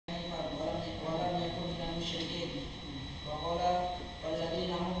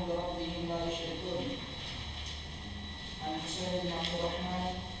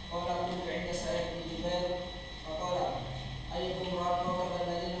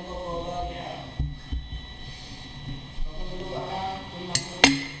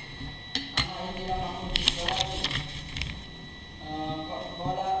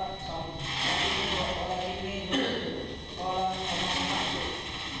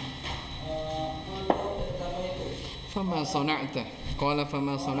فما صنعت قال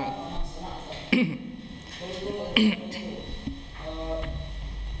فما صنعت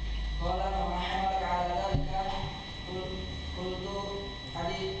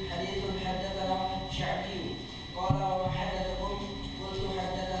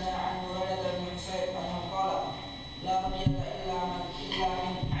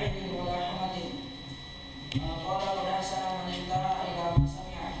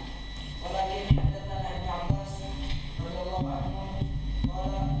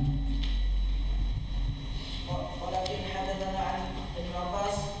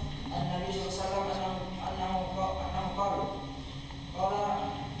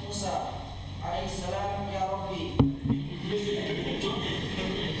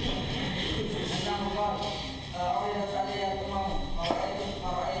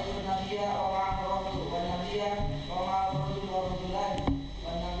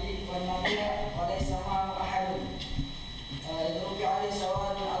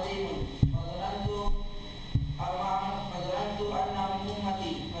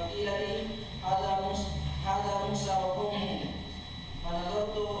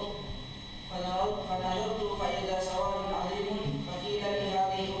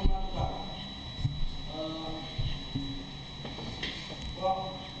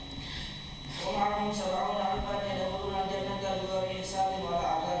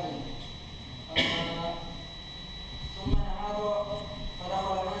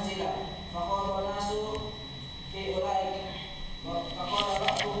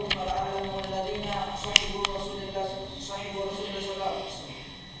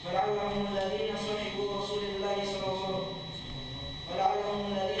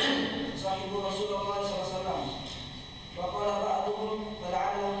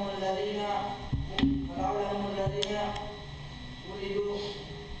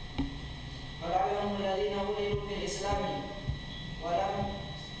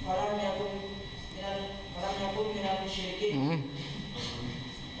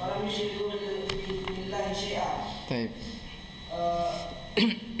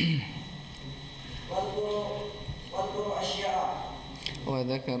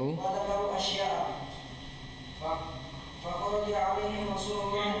وذكروا أشياء فخرج عليهم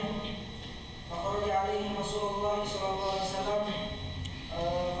رسول الله صلى الله عليه وسلم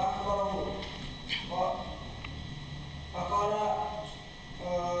فأخبره فقال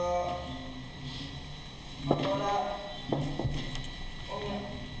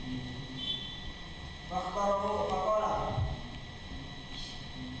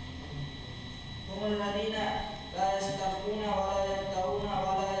هم الذين لا يستغفرون ولا يبتغون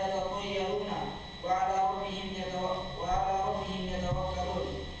ولا يتطيرون وعلى ربهم يتوكلون.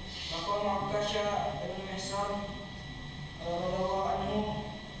 فقام عكاشة بن محصن رضي الله عنه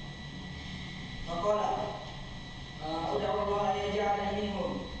فقال أدعو الله أن يجعلني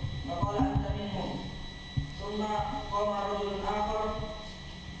منهم، فقال أنت منهم. ثم قام رجل آخر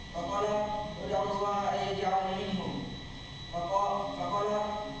فقال أدعو الله أن يجعلني منهم، فقال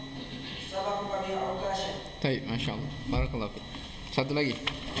سبقك بها عكاشة. طيب ما شاء الله بارك الله فيك. satu lagi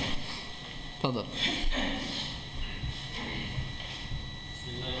تفضل.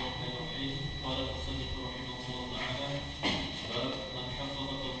 Bismillahirrahmanirrahim. Qala al-musannif rahimahullah ta'ala bab man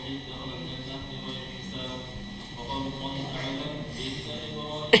haqqaqa tauhid dakhala al-jannah bighairi hisab. Wa qala Allah ta'ala inna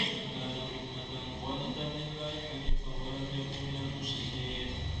Ibrahim kana ummatan qanitan lillahi hanifan wa lam yakun minal musyrikeen.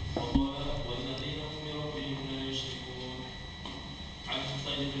 Wa qala walladhina hum bi rabbihim la yushrikun. An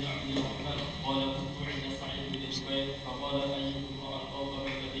Sayyid bin Abdullah qala kuntu 'inda Sa'id bin Jubair faqala ayyukum ra'a al-qawma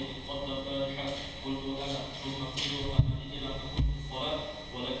alladhi qadda fariha qultu ana thumma qultu ana inni lam akun fi salat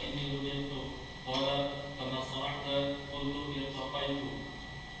ولكني ولدت. قال فما صنعت؟ قلت ارتقيت.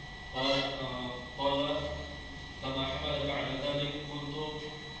 قال فما حملك على ذلك؟ قلت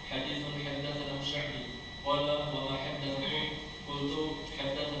حديث حدثنا الشعبي. قال وما حدثكم؟ قلت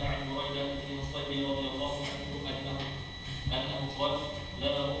حدثنا عن بريدة بن الصيب رضي الله عنه أنه قال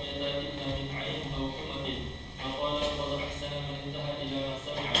لا رؤية إلا من عين أو حمة. فقال قد أحسن من انتهى إلى ما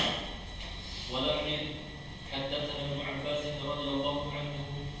سمع. ولكن حدثنا ابن عباس رضي الله عنه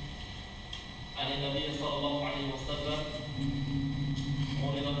عن النبي صلى الله عليه وسلم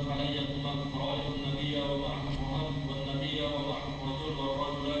عرضت علي الأمم فرأيت النبي ومعه رهب والنبي ومعه رجل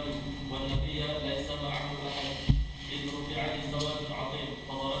والرجلان والنبي ليس معه أحد إذ رفع لي سواد عظيم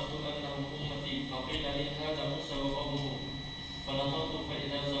فظننت أنه أمتي فقيل لي هذا موسى وقومه فنظرت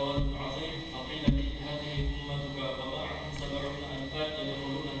فإذا سواد عظيم فقيل لي هذه أمتك ومعهم 70,000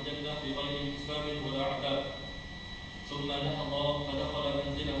 يدخلون الجنة بغير حساب ولا عذاب. ثم نهض فدخل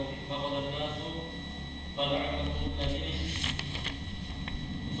منزله فقال الناس فلعله الذين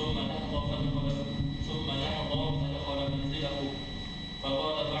ثم نهض فدخل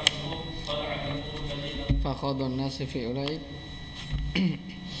فخاض الناس في أولئك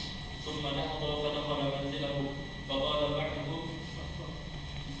ثم نهض فدخل منزله فقال بعده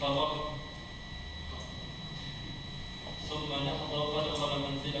ثم نهض فدخل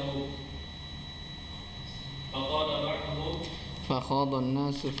منزله فقال بعده فخاض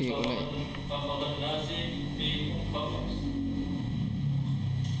الناس في أولئك فخاض الناس في فخاض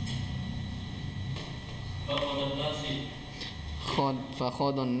الناس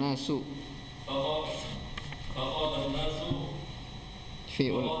فخاض الناس فخاض الناس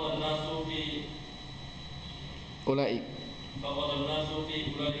في أولئك فقال الناس في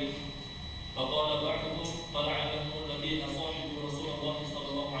أولئك فقال بعضهم فلعلهم الذين صاحبوا رسول الله صلى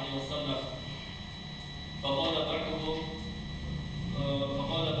الله عليه وسلم فقال بعضهم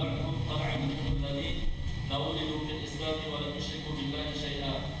فلعلهم الذين ولدوا في الإسلام ولم يشركوا بالله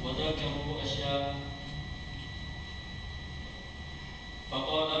شيئا وذاكروا أشياء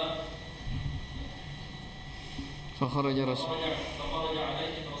فخرج عليهم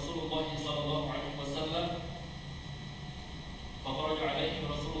رسول الله صلى الله عليه وسلم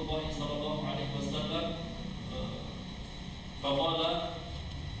فقال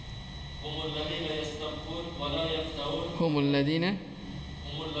هم الذين يستبقون ولا يفترون هم الذين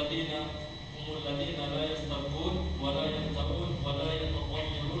لا يستبقون ولا يفترون ولا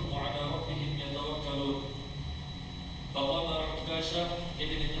يتطيرون وعلى ربهم يتوكلون فقام عكاشة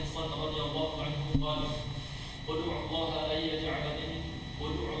ابن محصن رضي الله عنه قال ادعوا الله أن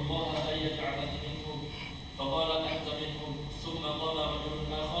يجعلني منهم فقال أنت منهم ثم قال رجل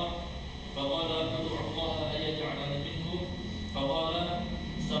آخر فقال ادعوا الله أن يجعلني منهم فقال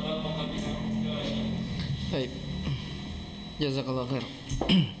سبقك بها عكاشة. Baik. Jazakallah khair.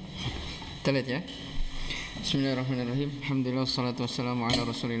 Kita lihat ya. Bismillahirrahmanirrahim. Alhamdulillah wassalatu wassalamu ala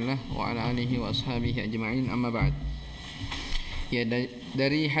Rasulillah wa ala alihi wa ashabihi ajma'in. Amma ba'd. Ya,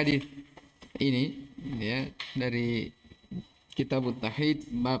 dari hadis ini ya, dari Kitab Tauhid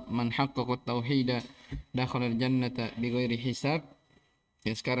bab man haqqaqa tauhida dakhala al-jannata bighairi hisab.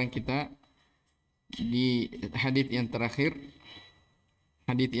 Ya, sekarang kita di hadis yang terakhir,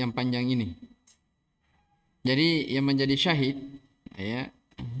 hadis yang panjang ini. Jadi yang menjadi syahid ya,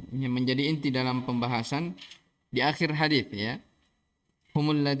 yang menjadi inti dalam pembahasan di akhir hadis ya,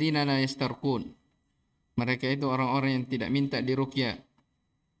 humul ladina la yastarqun, mereka itu orang-orang yang tidak minta diruqyah,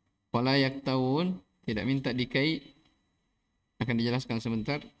 wala yaktawun, tidak minta dikai, akan dijelaskan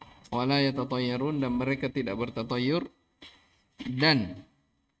sebentar, wala yatatayyarun, dan mereka tidak bertatayyur, dan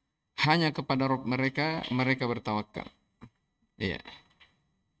hanya kepada Rabb mereka bertawakal. Iya.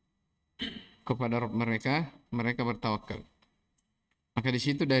 Kepada Rabb mereka bertawakal. Maka di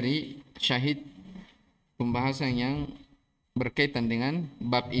situ dari syahid pembahasan yang berkaitan dengan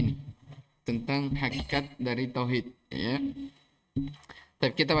bab ini tentang hakikat dari tauhid ya.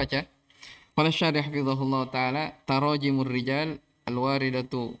 Tapi kita baca. Qala syarih hafizhahullahu taala tarajimur rijal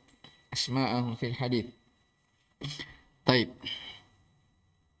alwaridatu asma'ahum fil hadits. Baik.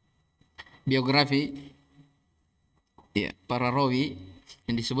 Biografi ya, para rawi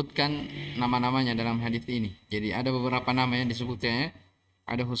yang disebutkan nama-namanya dalam hadis ini. Jadi ada beberapa nama yang disebutnya.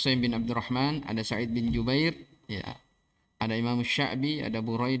 Ada Husain bin Abdurrahman, ada Sa'id bin Jubair, ya. Ada Imam Sya'bi, ada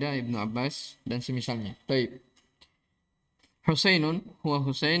Buraidah Ibnu Abbas dan semisalnya. Baik. Husainun huwa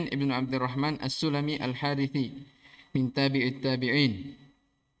Husain ibn Abdurrahman As-Sulami Al-Harithi min tabi'it tabi'in.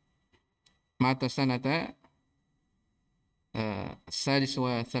 Mata sanata sadis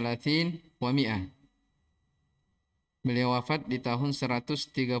wa 30 wa mi'ah. Beliau wafat di tahun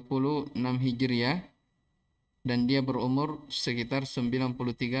 136 Hijriah dan dia berumur sekitar 93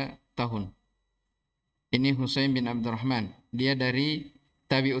 tahun. Ini Husain bin Abdurrahman. Dia dari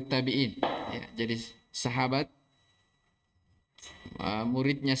tabi'ut tabi'in. Ya, jadi sahabat,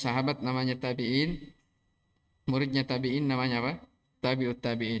 muridnya sahabat namanya tabi'in. Muridnya tabi'in namanya apa? Tabi'ut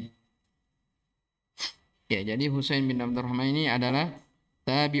tabi'in. Ya, jadi Husain bin Abdurrahman ini adalah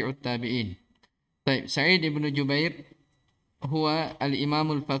tabi'ut tabi'in. Baik, Sa'id ibn Jubair huwa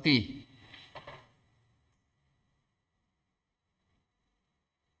al-imamul faqih.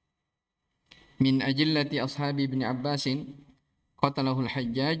 Min ajillati ashabi ibn Abbasin qatalahul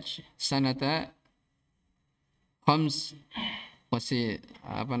Hajjaj sanata khams wa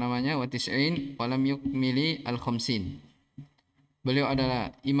tis'in walam yukmili al-khamsin. Beliau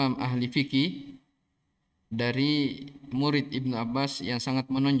adalah imam ahli fikih dari murid Ibnu Abbas yang sangat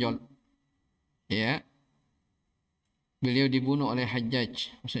menonjol. Ya. Beliau dibunuh oleh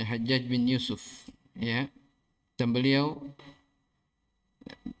Hajjaj, maksudnya Hajjaj bin Yusuf, ya. Dan beliau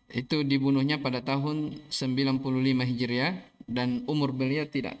itu dibunuhnya pada tahun 95 Hijriah dan umur beliau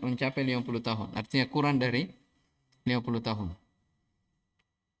tidak mencapai 50 tahun. Artinya kurang dari 50 tahun.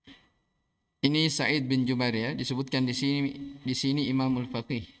 Ini Sa'id bin Jubair ya, disebutkan di sini Imamul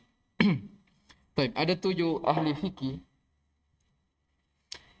Faqih. Baik, ada 7 ahli fikih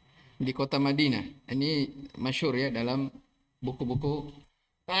di kota Madinah. Ini masyhur ya dalam buku-buku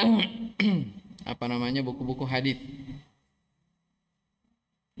apa namanya, buku-buku hadis.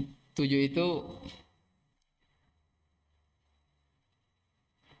 7 itu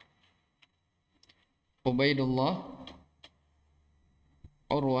Ubaidullah,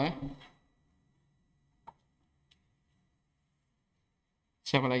 Urwah,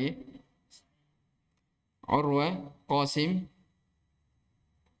 siapa lagi? Urwah, Qasim,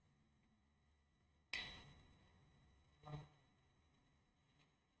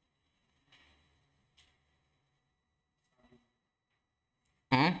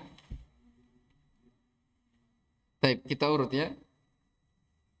 Baik, kita urut ya.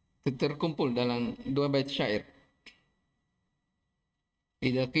 Terkumpul dalam 2 bait syair.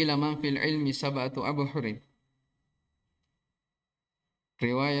 Idza qila man fil ilmi sab'atu abhurin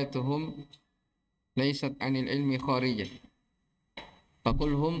riwayatuhum laysat 'anil ilmi kharijah.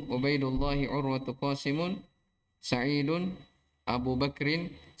 Faqul hum Ubaidullah, Urwatu, Qasimun, Sa'idun, Abu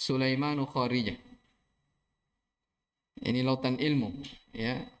Bakrin, Sulaimanu kharijah. Ini lautan ilmu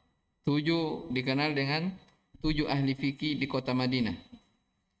ya. 7 dikenal dengan 7 ahli fikih di kota Madinah.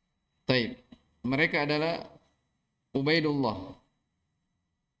 Taib. Mereka adalah Ubaidullah,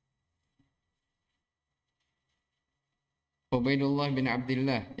 Ubaidullah bin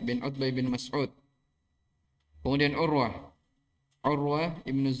Abdullah bin Utbah bin Mas'ud. Kemudian Urwah, Urwah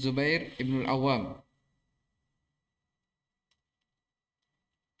ibn Zubair ibn al-Awwam.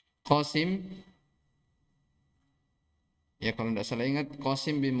 Qasim, ya kalau tidak salah ingat,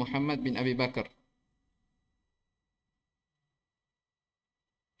 Qasim bin Muhammad bin Abi Bakar.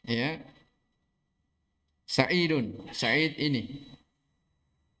 Ya. Sa'idun, Sa'id ini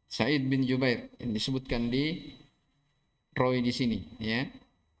Sa'id bin Jubair yang disebutkan di rawi di sini ya.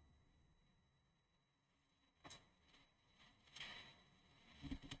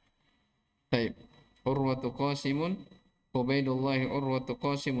 Baik. Urwatu Qasimun, Ubaidullah, Urwatu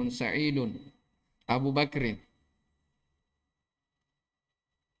Qasimun, Sa'idun, Abu Bakrin.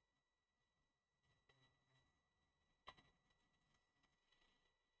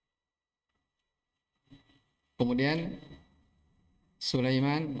 Kemudian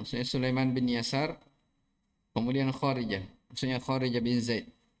Sulaiman, maksudnya Sulaiman bin Yasar. Kemudian Kharijah, maksudnya Kharijah bin Zaid.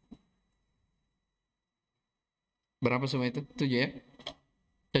 Berapa semua itu? 7 ya?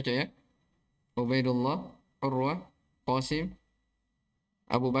 Cocok ya? Ubaidullah, Urwah, Qasim,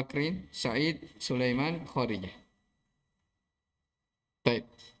 Abu Bakrin, Sa'id, Sulaiman, Kharijah. Baik.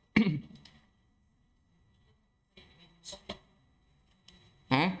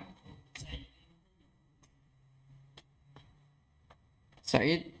 Hah?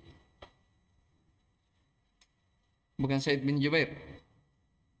 Sa'id bukan Sa'id bin Jubair.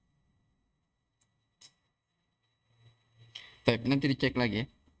 Baik, nanti dicek lagi ya.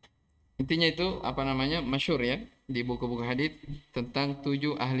 Intinya itu apa namanya, masyhur ya di buku-buku hadis tentang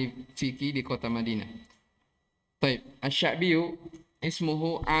 7 ahli fikih di kota Madinah. Baik, Asy-Sya'biyu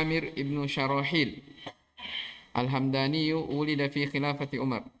ismuhu Amir ibnu Syarahil Al-Hamdaniyu ulida fi khilafati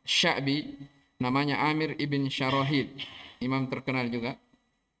Umar. Sya'bi namanya Amir ibn Syarahil, imam terkenal juga.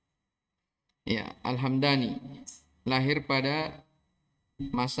 Ya, Al-Hamdani, lahir pada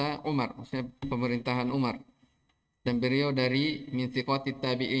masa Umar, maksudnya pemerintahan Umar. Dan beliau dari min thiqatit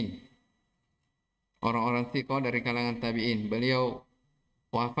tabi'in, orang-orang thiqah dari kalangan tabi'in. Beliau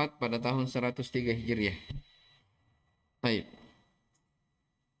wafat pada tahun 103 Hijriah. Baik.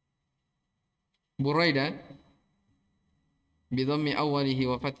 Buraidah bidhammi awalihi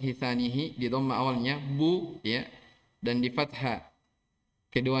wa fathi thanihi, di dhamma awalnya bu ya, dan di fathah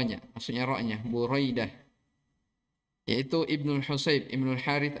keduanya, maksudnya ra-nya, Buraidah, yaitu Ibnul Husayb Ibnul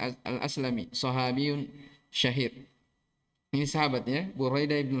Harith Al-Aslami, sahabiyun syahir. Ini sahabatnya,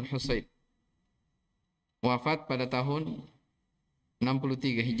 Buraidah Ibnul Husayb, wafat pada tahun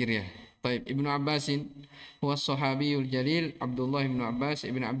 63 Hijriah. Baik, Ibnu Abbasin huwa sahabiyul jalil Abdullah Ibnu Abbas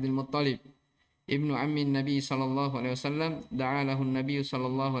Ibnu Abdul Muttalib Ibnu Ammin Nabi sallallahu alaihi wasallam. Da'alahu Nabi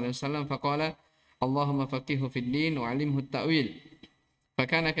sallallahu alaihi wasallam faqala Allahumma faqihhu fid din wa 'allimhu at-ta'wil.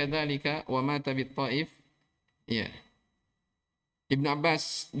 Fakana kadzalika wa mata bit Taif. Ya. Ibnu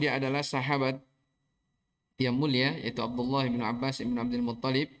Abbas dia adalah sahabat yang mulia, yaitu Abdullah bin Abbas bin Abdul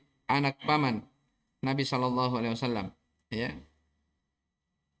Muttalib, anak paman Nabi sallallahu alaihi wasallam, ya.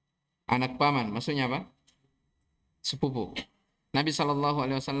 Anak paman maksudnya apa? Sepupu. Nabi sallallahu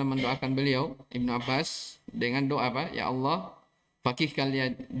alaihi wasallam mendoakan beliau, Ibnu Abbas, dengan doa apa? Ya Allah,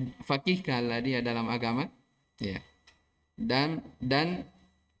 fakihkanlah dia dalam agama, ya. Dan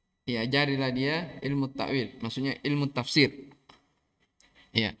ya ajarilah dia ilmu ta'wil, maksudnya ilmu tafsir.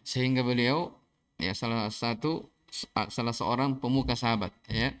 Ya, sehingga beliau ya salah seorang pemuka sahabat,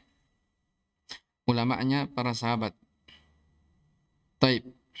 ya. Ulamanya para sahabat. Taib.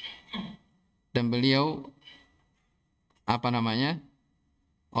 Dan beliau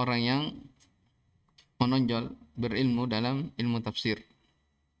orang yang menonjol berilmu dalam ilmu tafsir.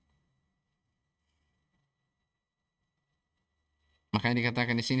 Makanya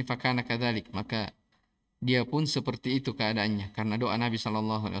dikatakan di sini fakana kadzalik, maka dia pun seperti itu keadaannya karena doa Nabi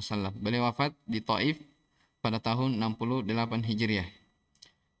sallallahu alaihi wasallam. Beliau wafat di Taif pada tahun 68 Hijriah.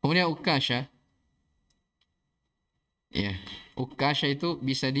 Kemudian Ukasha, ya, Ukasha itu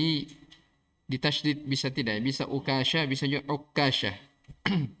bisa ditasydid, bisa tidak, bisa Ukasha, bisa juga Ukasha.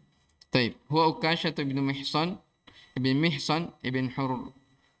 Taib. Huwa Ukasha ibn Mihsan ibn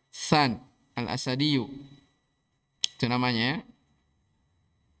Hursan al-Asadiyu. Itu namanya, ya.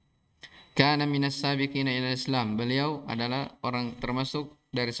 Kana minas sabiqina ila Islam. Beliau adalah orang termasuk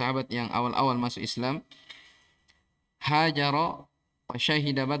dari sahabat yang awal-awal masuk Islam. Hajara wa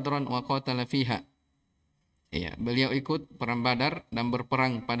syahida badran wa qatala fiha. Ya, beliau ikut perang Badar dan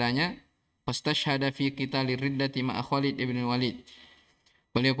berperang padanya. Fastashhada fi qitalir riddati ma'a Khalid ibn Walid.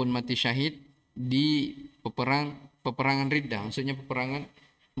 Beliau pun mati syahid di peperangan riddah, maksudnya peperangan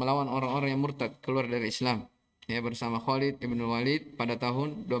melawan orang-orang yang murtad keluar dari Islam. Ya, bersama Khalid ibn Walid pada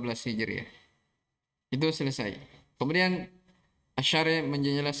tahun 12 Hijriah. Itu selesai. Kemudian Asy'ari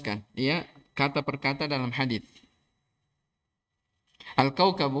menjelaskan, ya, kata per kata dalam hadis.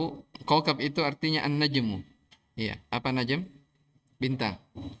 Al-Kaukabu, kaukab itu artinya an-najmu. Ya, apa najm? Bintang.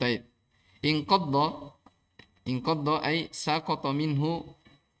 Taib. Inqadda ay saqata minhu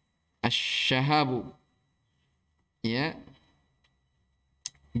asy-syahabu. Ya.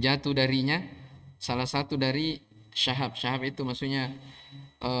 Jatuh darinya salah satu dari syahab. Syahab itu maksudnya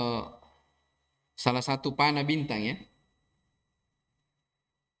salah satu panah bintang, ya.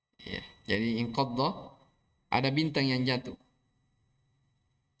 Ya, jadi inqadda ada bintang yang jatuh.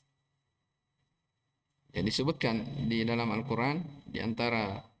 Ya, disebutkan di dalam Al-Qur'an di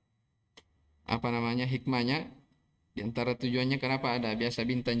antara hikmahnya, di antara tujuannya kenapa ada biasa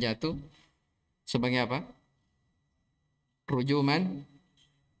bintang jatuh sebagai apa? Rujuman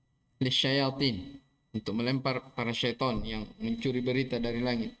lisyayatin, untuk melempar para syaitan yang mencuri berita dari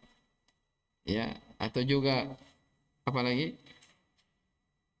langit. Ya, atau juga apa lagi?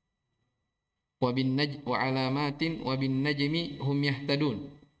 Wa alamatin wa bin najmi hum yahtadun.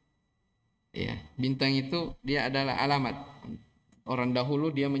 Ya, bintang itu dia adalah alamat. Orang dahulu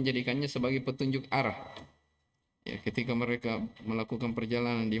dia menjadikannya sebagai petunjuk arah. Ya, ketika mereka melakukan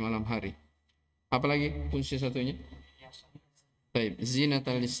perjalanan di malam hari. Apalagi fungsi satunya? Baik,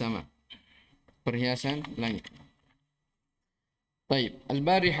 zinatal lis-sama. Perhiasan langit. Baik,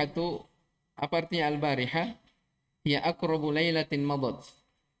 al-barihatu, apa artinya al-barihah? Ya aqrabu lailatin madad.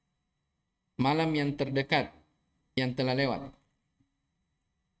 Malam yang terdekat yang telah lewat.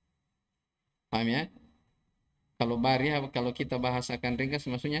 Paham, ya? Kalau barihah, kalau kita bahasakan ringkas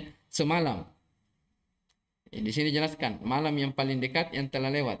maksudnya semalam. Di sini jelaskan malam yang paling dekat yang telah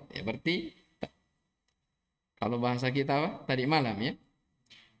lewat. Ya, berarti kalau bahasa kita apa? Tadi malam, ya.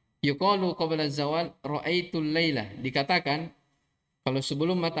 Yuqalu qabla zawal ra'aitul lailah. Dikatakan kalau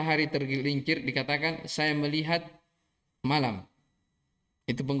sebelum matahari tergelincir dikatakan saya melihat malam.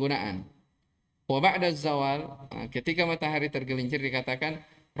 Itu penggunaan. Wa ba'da zawal, ketika matahari tergelincir dikatakan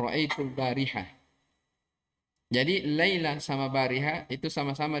ra'aitul barihah. Jadi lailah sama barihah itu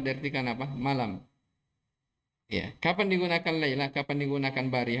sama-sama diartikan apa? Malam. Ya, kapan digunakan lailah, kapan digunakan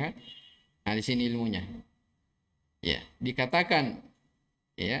barihah? Nah, di sini ilmunya. Ya, dikatakan,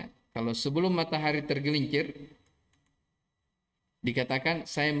 ya, kalau sebelum matahari tergelincir dikatakan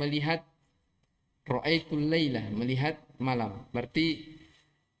saya melihat ra'aitul lailah, melihat malam. Berarti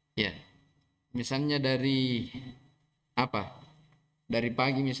ya, misalnya dari apa? Dari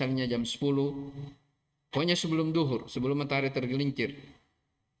pagi misalnya jam 10, pokoknya sebelum duhur, sebelum matahari tergelincir.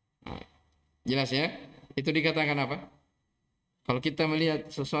 Nah, jelas, ya? Itu dikatakan apa? Kalau kita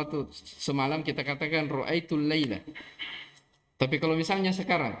melihat sesuatu semalam kita katakan ra'aitul laila. Tapi kalau misalnya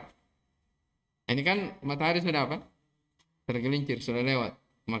sekarang, ini kan matahari sudah apa? Tergelincir, sudah lewat.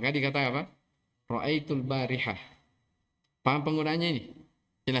 Maka dikatakan apa? Ra'aitul barihah. Paham penggunaannya ini?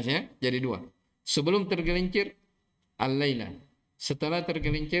 Jelas, ya? Jadi dua. Sebelum tergelincir al-laila. Setelah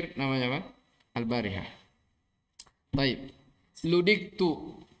tergelincir namanya apa? Al-barihah. Baik.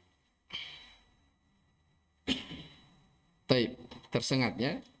 Ludiktu. Taib, tersengat,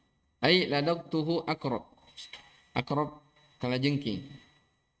 ya. Ai ladaqtuhu aqrab. Aqrab kalajengking.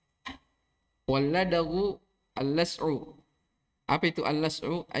 Wal ladagu al-las'u. Apa itu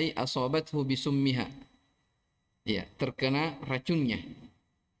al-las'u? Ay asabathu bisummiha. Ya, terkena racunnya.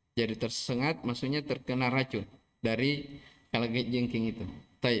 Jadi tersengat maksudnya terkena racun dari kalajengking itu.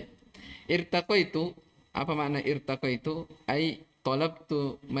 Taib. Irtaqa itu, apa makna irtaqa itu? Ay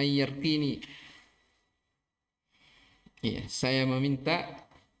talabtu mayyarqini. Ya, saya meminta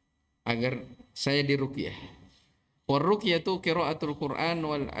agar saya diruqyah. Warruqyatu qiraatul Qur'an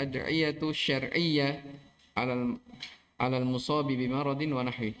wal ad'iyatu syar'iyyah 'alal musabi bimaradin wa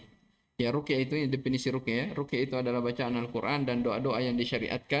nahwi. Ya, ruqyah itu definisi ruqyah. Ruqyah itu adalah bacaan Al-Qur'an dan doa-doa yang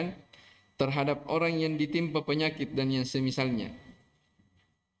disyariatkan terhadap orang yang ditimpa penyakit dan yang semisalnya.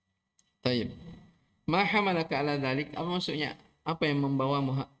 Taib. Ma hamalaka ala dzalik? Apa maksudnya? Apa yang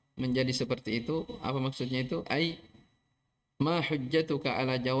membawamu menjadi seperti itu? Apa maksudnya itu? Ai ma hujjatuka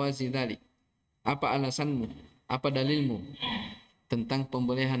ala jawazi dzalik? Apa alasanmu? Apa dalilmu tentang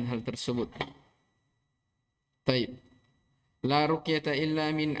pembolehan hal tersebut? Taib. La ruqyata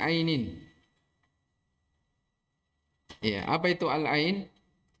illa min ainin. Ya, apa itu al-ain?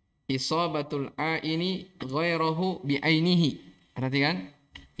 Isabatul aini ghairahu bi ainihi. Perhatikan,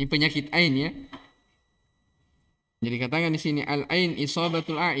 ini penyakit ain ya. Jadi katakan di sini al-ain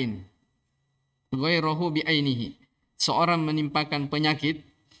isabatul ain ghairahu bi ainihi. Seorang menimpakan penyakit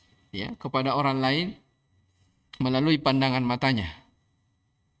ya kepada orang lain melalui pandangan matanya.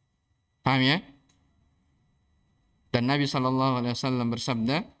 Paham ya? Dan Nabi SAW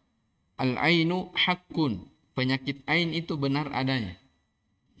bersabda, al-ainu haqqun. Penyakit ain itu benar adanya.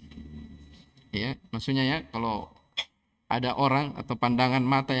 Ya, maksudnya ya, kalau ada orang atau pandangan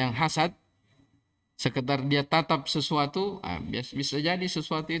mata yang hasad, sekedar dia tatap sesuatu, bisa jadi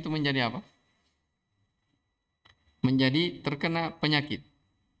sesuatu itu menjadi apa? Menjadi terkena penyakit.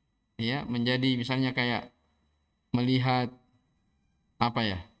 Ya, menjadi misalnya kayak melihat apa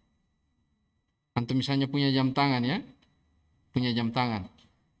ya? Antum misalnya punya jam tangan ya, punya jam tangan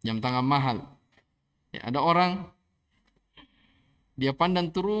mahal. Ya, ada orang dia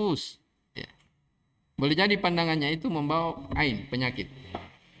pandang terus, ya. Boleh jadi pandangannya itu membawa ain, penyakit.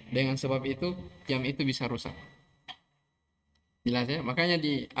 Dengan sebab itu jam itu bisa rusak. Jelas ya, makanya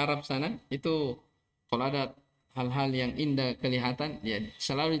di Arab sana itu kalau ada hal-hal yang indah kelihatan, ya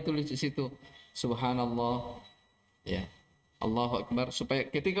selalu ditulis di situ Subhanallah, ya. Allahu Akbar, supaya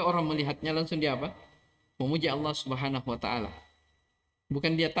ketika orang melihatnya langsung dia apa? Memuji Allah Subhanahu wa taala.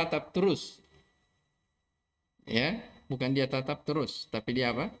 Bukan dia tatap terus. Ya, bukan dia tatap terus, tapi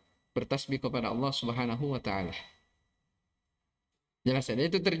dia apa? Bertasbih kepada Allah Subhanahu wa taala. Jelas ya,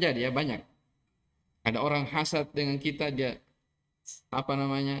 itu terjadi ya, banyak. Ada orang hasad dengan kita, dia apa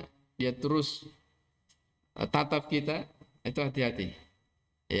namanya? Dia terus tatap kita, itu hati-hati.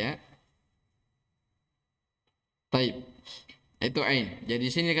 Ya. Taib. Itu ain. Jadi di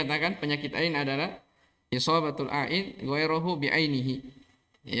sini dikatakan penyakit ain adalah isabatul ain ghairahu bi ainihi.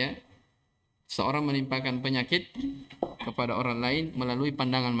 Ya. Seorang menimpakan penyakit kepada orang lain melalui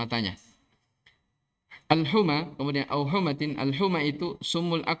pandangan matanya. Al-huma, kemudian auhumatin, al-huma itu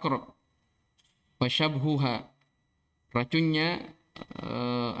sumul aqrab wa syabhuha. Racunnya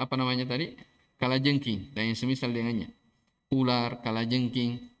apa namanya tadi? Kalajengking dan yang semisal dengannya. Ular,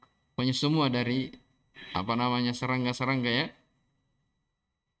 kalajengking, pokoknya semua dari apa namanya serangga-serangga ya.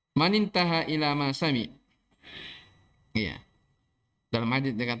 Manintaha ila ma sami. Iya. Dalam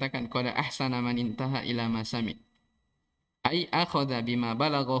hadis dikatakan qad ahsana manintaha ila ma sami. Ai akhadha bima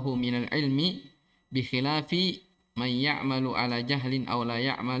balaghahu minal ilmi bi khilafi man ya'malu ala jahlin aw la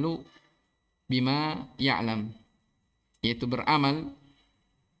ya'malu bima ya'lam. Yaitu beramal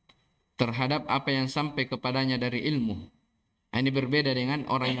terhadap apa yang sampai kepadanya dari ilmu. Ini berbeda dengan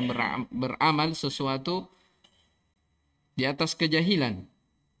orang yang beramal sesuatu di atas kejahilan,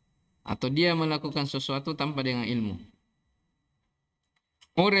 atau dia melakukan sesuatu tanpa dengan ilmu.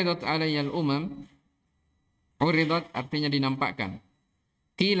 Uridat alayyal umam. Uridat artinya dinampakkan.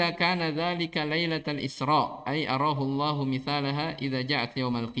 Qila kana dzalika lailatal Isra, ay arahu Allahu mithalaha idza ja'at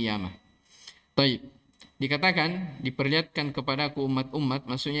yaumal qiyamah. Baik. Dikatakan, diperlihatkan kepadaku umat-umat,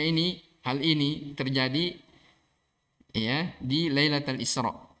 maksudnya ini, hal ini terjadi ya di Lailatul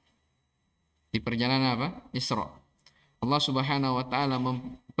Isra. Di perjalanan apa? Isra. Allah Subhanahu wa taala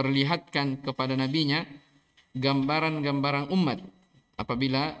memperlihatkan kepada nabinya gambaran-gambaran umat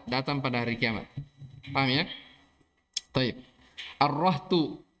apabila datang pada hari kiamat. Paham ya? Taib.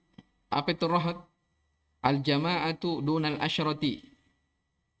 Ar-rahtu. Apa itu rahat? Al-jama'atu dunal asyrati.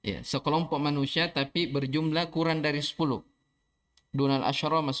 Ya, sekelompok manusia tapi berjumlah kurang dari 10. Dunal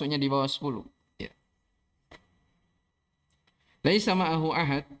asyara maksudnya di bawah 10. Ya. Laisa ma'ahu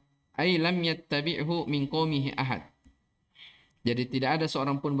ahad, ay lam yattabi'hu min qaumihi ahad. Jadi tidak ada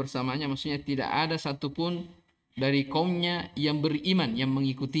seorang pun bersamanya, maksudnya tidak ada satupun dari kaumnya yang beriman, yang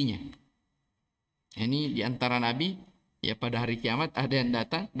mengikutinya. Ini di antara nabi, ya pada hari kiamat ada yang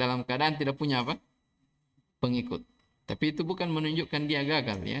datang dalam keadaan tidak punya apa? Pengikut. Tapi itu bukan menunjukkan dia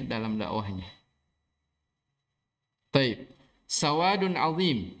gagal ya dalam dakwahnya. Taib. Sawadun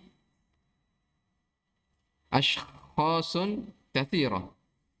azim. Ashkhasun kathira.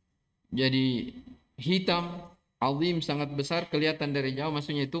 Jadi hitam, azim sangat besar, kelihatan dari jauh,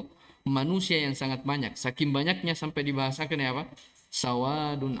 maksudnya itu manusia yang sangat banyak. Saking banyaknya sampai dibahasakan ya apa?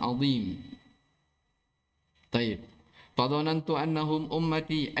 Sawadun azim. Taib. Fadhanantu annahum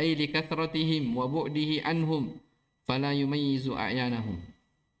ummati ay li kathratihim wa bu'dihi anhum fala yumayyizu a'yanahum.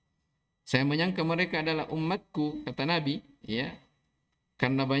 Saya menyangka mereka adalah umatku, kata Nabi, ya,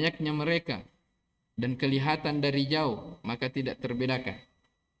 karena banyaknya mereka dan kelihatan dari jauh, maka tidak terbedakan.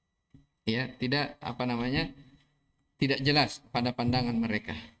 Ya, tidak tidak jelas pada pandangan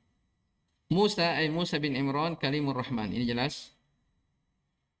mereka. Musa bin Imran kalimur Rahman, ini jelas.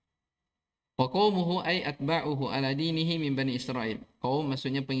 Wa qaumuhu ay atba'uhu ala dinihi min Bani Israel. Kaum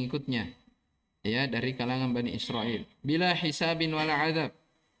maksudnya pengikutnya, ya, dari kalangan Bani Israel. Bila hisabin wala azab,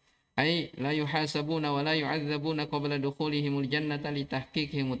 ay la yuhasabuna wa la yu'adzabuna qabla dukhulihimul jannata li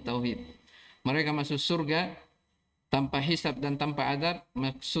tahqiqihimut tauhid. Mereka masuk surga tanpa hisab dan tanpa azab,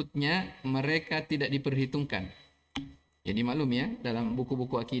 maksudnya mereka tidak diperhitungkan. Jadi maklum ya, dalam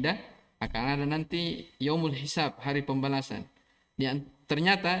buku-buku akidah akan ada nanti yaumul hisab, hari pembalasan.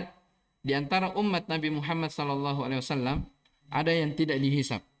 Ternyata di antara umat Nabi Muhammad SAW ada yang tidak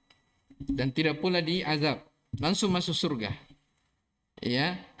dihisab dan tidak pula diazab, langsung masuk surga.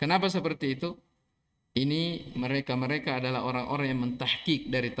 Ya, kenapa seperti itu? Ini mereka adalah orang-orang yang mentahqiq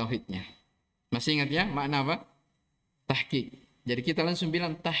dari tauhidnya. Masih ingat ya makna apa? Tahqiq. Jadi kita langsung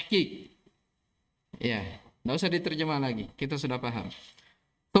bilang tahqiq. Ya, enggak usah diterjemah lagi, kita sudah paham.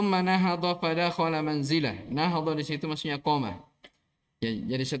 Tsumma nahadha fadakhala manzilah. Nahadha di situ maksudnya qoma. Ya,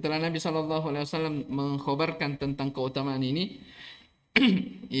 jadi setelah Nabi SAW mengkhabarkan tentang keutamaan ini,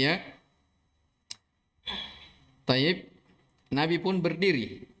 ya, taib, Nabi pun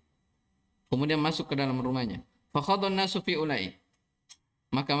berdiri, kemudian masuk ke dalam rumahnya. Fakhadhan nasu fi ulai.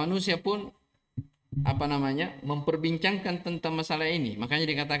 Maka manusia pun memperbincangkan tentang masalah ini. Makanya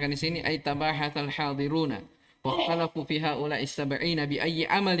dikatakan di sini ay tabahatal hadiruna wa khalafu fi haula'i sab'ina bi ayyi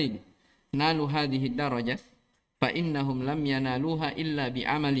amalin nalu hadhihi darajah. Fa innahum lam yanaluha illa bi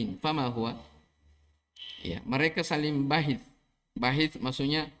amalin fama huwa. Ya, mereka saling bahith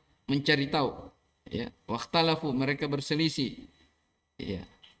maksudnya mencari tahu, ya, waqtalafu, mereka berselisih, ya,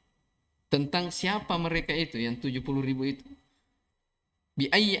 tentang siapa mereka itu yang 70.000 itu. Bi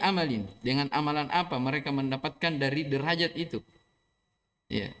ayyi amalin, dengan amalan apa mereka mendapatkan dari derajat itu.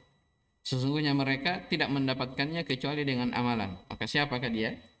 Ya. Sesungguhnya mereka tidak mendapatkannya kecuali dengan amalan. Maka siapakah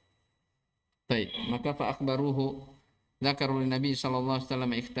dia? Baik, maka fa akhbaruhu dzakaru Nabi sallallahu alaihi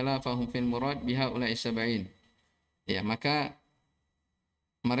wasallam ikhtilafahum fil murad biha ulai sab'in. Ya, maka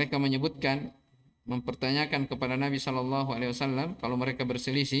mereka menyebutkan, mempertanyakan kepada Nabi sallallahu alaihi wasallam kalau mereka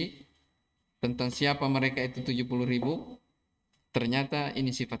berselisih tentang siapa mereka itu 70.000, ternyata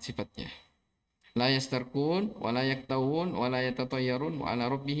ini sifat-sifatnya. La yastarqun wa la yaktawun wa la yatatayyarun wa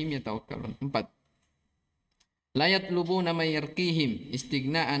ala rabbihim yatawakkalun. 4. La yatlubuna ma yarqihim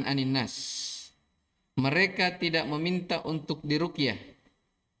istighna'an 'anin nas. Mereka tidak meminta untuk diruqyah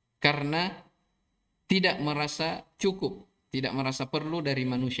karena tidak merasa cukup, tidak merasa perlu dari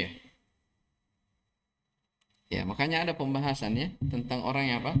manusia. Ya, makanya ada pembahasan ya tentang orang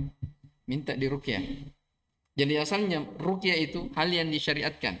yang apa? Minta diruqyah. Jadi asalnya ruqyah itu hal yang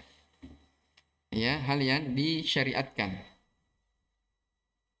disyariatkan. Ya, hal yang disyariatkan.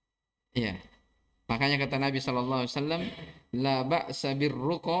 Ya. Makanya kata Nabi SAW, la ba'sa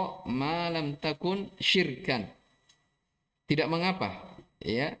birruqa ma lam takun syirkan. Tidak mengapa,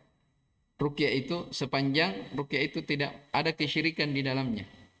 ya, ruqyah itu sepanjang ruqyah itu tidak ada kesyirikan di dalamnya.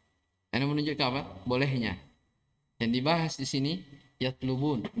 Ini menunjukkan apa? Bolehnya. Yang dibahas di sini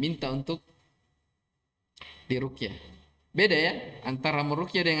yatlubun, minta untuk diruqyah. Beda ya antara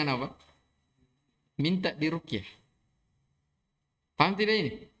meruqyah dengan apa? Minta diruqyah. Paham tidak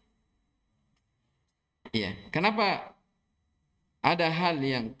ini? Iya, kenapa ada hal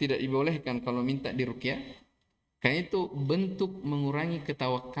yang tidak dibolehkan kalau minta diruqyah? Karena itu bentuk mengurangi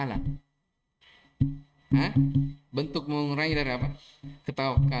ketawakkalan. Bentuk mengurangi dari apa?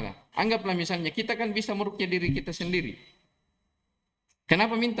 Ketawakkalan. Anggaplah misalnya kita kan bisa meruqyah diri kita sendiri.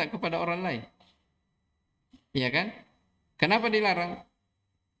 Kenapa minta kepada orang lain? Iya kan? Kenapa dilarang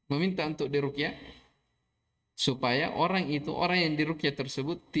meminta untuk diruqyah? Supaya orang yang diruqyah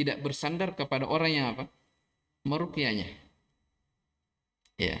tersebut tidak bersandar kepada orang yang apa? Meruqyahnya.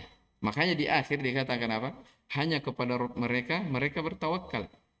 Ya. Makanya di akhir dikatakan apa? Hanya kepada Rabb mereka bertawakal.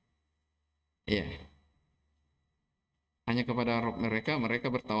 Iya. Hanya kepada Rabb mereka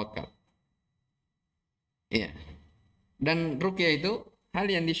bertawakal. Iya. Dan ruqyah itu hal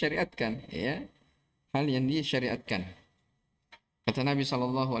yang disyariatkan, ya. Hal yang disyariatkan. Kata Nabi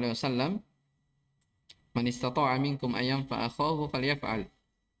sallallahu alaihi wasallam, "Man istata'a minkum ayyam fa akhahu falyaf'al."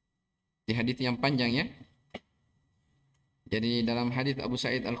 Di hadits yang panjang ya. Jadi dalam hadits Abu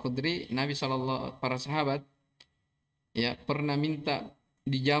Sa'id Al-Khudri, Nabi sallallahu para sahabat ya pernah minta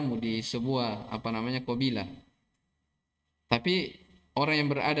dijamu di sebuah qabilah. Tapi orang yang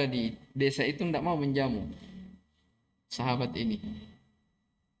berada di desa itu tidak mau menjamu sahabat ini.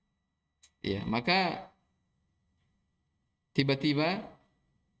 Ya, maka tiba-tiba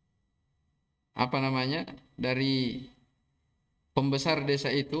dari pembesar desa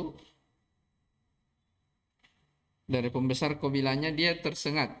itu, dari pembesar kabilahnya, dia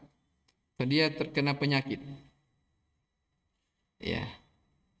tersengat, dia terkena penyakit. Ya,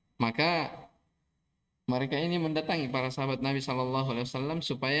 maka mereka ini mendatangi para sahabat Nabi Shallallahu Alaihi Wasallam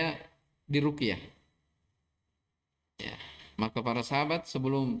supaya diruqyah. Ya, maka para sahabat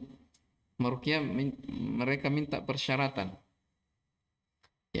sebelum meruqyah mereka minta persyaratan.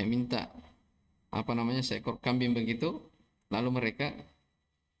 Ya, minta seekor kambing begitu, lalu mereka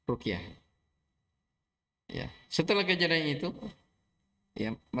ruqyah. Ya, setelah kejadian itu,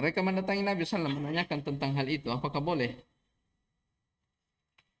 ya mereka mendatangi Nabi SAW menanyakan tentang hal itu, apakah boleh?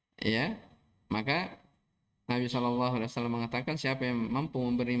 Ya, maka Nabi SAW mengatakan siapa yang mampu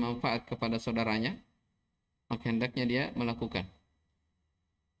memberi manfaat kepada saudaranya, maka hendaknya dia melakukan.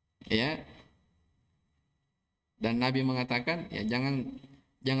 Ya, dan Nabi mengatakan, ya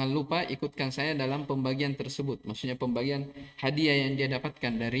jangan lupa ikutkan saya dalam pembagian tersebut. Maksudnya pembagian hadiah yang dia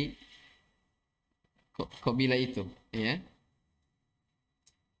dapatkan dari kabilah itu, ya.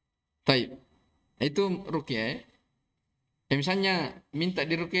 Taib. Itu ruqyah ya. Ya, misalnya minta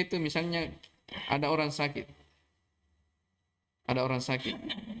diruqyah itu, misalnya ada orang sakit. Ada orang sakit.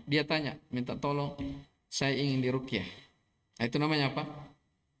 Dia tanya, minta tolong, saya ingin diruqyah. Nah, itu namanya apa?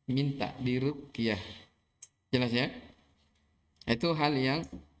 Minta diruqyah. Jelas ya? Itu hal yang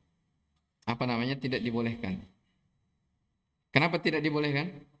tidak dibolehkan. Kenapa tidak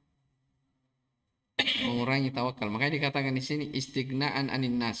dibolehkan? Mengurangi tawakal. Makanya dikatakan di sini istighna'an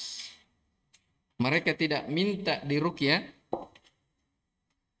anin nas. Mereka tidak minta diruqyah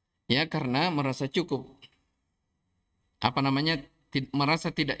ya karena merasa cukup.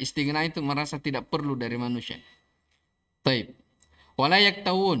 Merasa tidak istighna, itu merasa tidak perlu dari manusia. Taib. Wala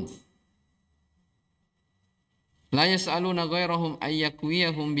yaktawun. La yas'aluna ghairahum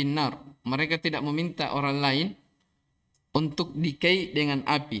ayyakwiyahum binnar. Mereka tidak meminta orang lain untuk dikai dengan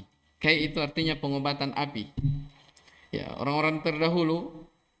api. Kai itu artinya pengobatan api. Ya, orang-orang terdahulu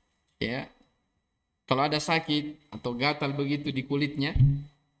ya, kalau ada sakit atau gatal begitu di kulitnya,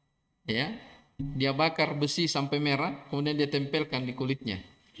 ya, dia bakar besi sampai merah, kemudian dia tempelkan di kulitnya.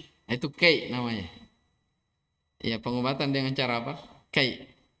 Itu kai namanya. Ya, pengobatan dengan cara apa? Kai.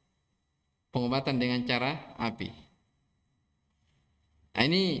 Pengobatan dengan cara api. Nah,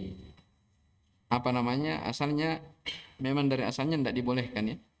 ini asalnya memang dari asalnya tidak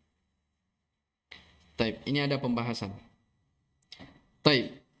dibolehkan ya. Taib, ini ada pembahasan.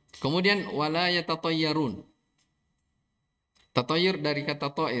 Taib. Kemudian wala yatatayyarun. Tatayyur dari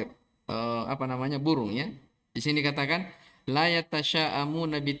kata ta'ir. Burung ya. Di sini katakan la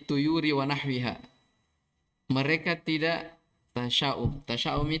yatasha'amuna bituyuri wa nahwiha. Mereka tidak tasya'um.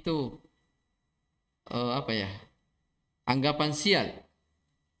 Tasya'um itu anggapan sial.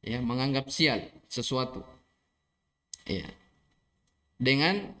 Ya, menganggap sial sesuatu. Ya.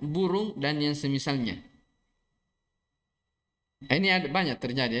 Dengan burung dan yang semisalnya. Ini ada banyak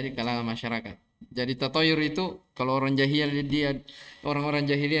terjadi di kalangan masyarakat. Jadi tatoyur itu kalau orang orang-orang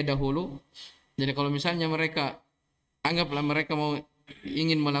jahiliyah dahulu. Jadi kalau misalnya anggaplah mereka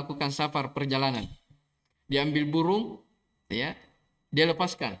ingin melakukan safar perjalanan, diambil burung, ya, dia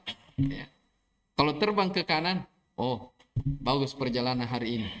lepaskan. Ya. Kalau terbang ke kanan, oh bagus perjalanan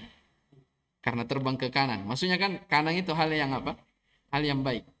hari ini, karena terbang ke kanan. Maksudnya kan kanan itu hal yang apa? Hal yang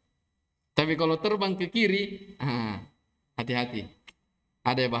baik. Tapi kalau terbang ke kiri, hati-hati,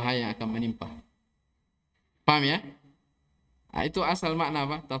 ada bahaya yang akan menimpa. Paham ya? Nah, itu asal makna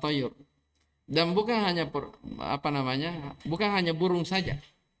apa? Tatayur. Dan bukan hanya bukan hanya burung saja.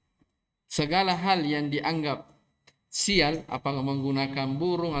 Segala hal yang dianggap sial, apakah menggunakan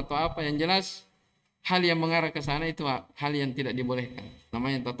burung atau apa, yang jelas hal yang mengarah ke sana itu hal yang tidak dibolehkan.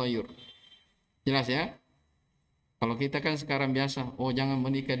 Namanya tatayur. Jelas ya? Kalau kita kan sekarang biasa, jangan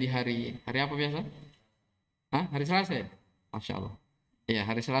menikah di hari apa biasa? Hari Selasa ya? Masya Allah. Ya,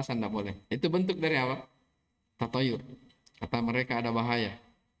 hari Selasa tidak boleh. Itu bentuk dari apa? Tatayur. Kata mereka ada bahaya.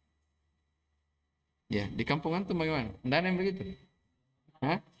 Ya, di kampung antum bagaimana? Tidak ada yang begitu?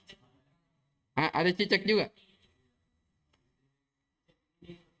 Hah? Ada cicak juga?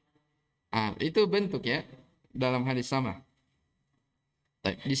 Itu bentuk ya dalam hadis sama.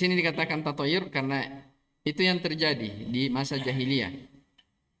 Di sini dikatakan tatayur karena itu yang terjadi di masa jahiliyah.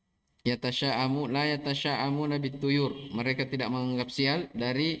 La yatasha'amuna bituyur. Mereka tidak menganggap sial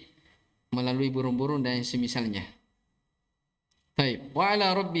dari melalui burung-burung dan yang semisalnya. Taib. Wa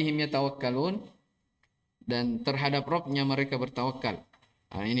ala rabbihim yatawakkalun, dan terhadap Rabbnya mereka bertawakal.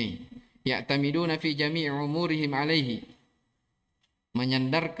 Ini ya'tamiduna fi jami'i umurihim alaihi,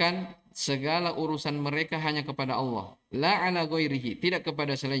 menyandarkan segala urusan mereka hanya kepada Allah, la ala ghairihi, tidak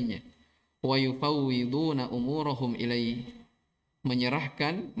kepada selainnya. Wa yufawwiduna umurahum ilaihi,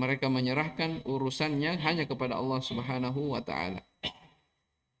 mereka menyerahkan urusannya hanya kepada Allah Subhanahu wa taala.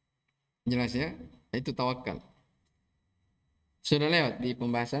 Jelas ya? Itu tawakal. Sudah lewat di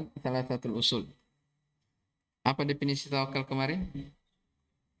pembahasan salah satu usul. Apa definisi tawakal kemarin?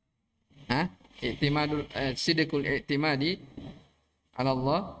 Sidqul i'timadi ala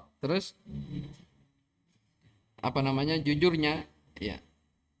Allah. Terus jujurnya, ya,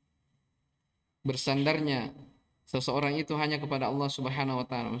 bersandarnya seseorang itu hanya kepada Allah Subhanahu wa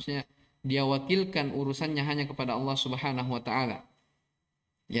taala. Maksudnya dia wakilkan urusannya hanya kepada Allah Subhanahu wa taala.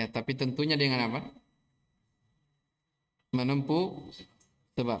 Ya, tapi tentunya dengan apa? Menempuh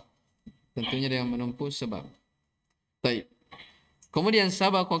sebab. Tentunya dengan menempuh sebab. Baik. Kemudian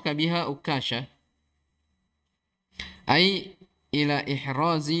sabaqa biha Ukasha ai ila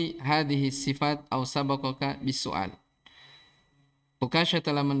ihrazi hadhihi sifat aw sabaqaka bisu'al. Ukasha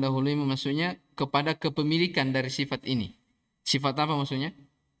telah mendahuluimu, maksudnya kepada kepemilikan dari sifat ini. Sifat apa maksudnya?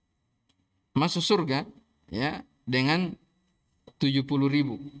 Masuk surga ya dengan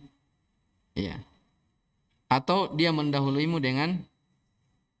 70.000. Ya. Atau dia mendahuluimu dengan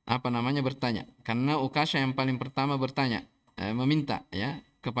bertanya. Karena Ukasha yang paling pertama bertanya, meminta ya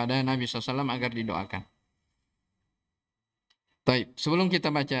kepada Nabi SAW agar didoakan. Taib. Sebelum kita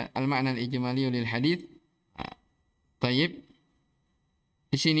baca al-ma'na al-ijmali lil hadits, taib.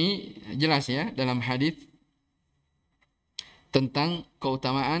 Di sini jelas ya dalam hadis tentang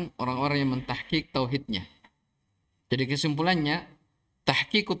keutamaan orang-orang yang mentahqiq tauhidnya. Jadi kesimpulannya,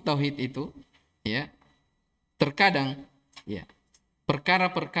 tahqiqut tauhid itu ya terkadang ya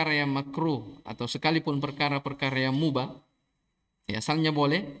perkara-perkara yang makruh atau sekalipun perkara-perkara yang mubah ya asalnya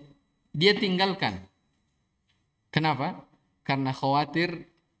boleh dia tinggalkan. Kenapa? Karena khawatir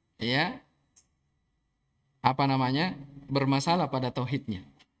ya bermasalah pada tauhidnya.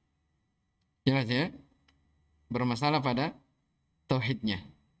 Jelas ya? Bermasalah pada tauhidnya.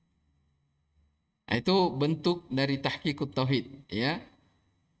 Itu bentuk dari tahqiqut tauhid ya.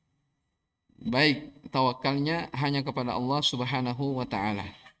 Baik tawakalnya hanya kepada Allah Subhanahu wa taala.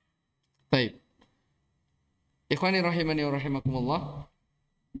 Baik. Ikhwani rahimani wa rahimakumullah.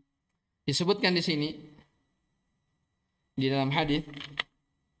 Disebutkan di sini di dalam hadis,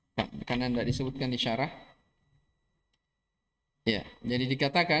 karena tidak disebutkan di syarah. Ya, jadi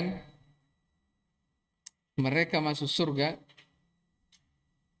dikatakan mereka masuk surga.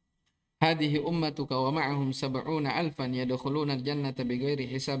 Hadhihi ummatuka wa ma'ahum 70,000 yadkhuluna al-jannata bighairi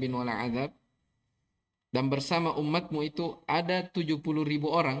hisabin wala 'adzab. Dan bersama umatmu itu ada 70.000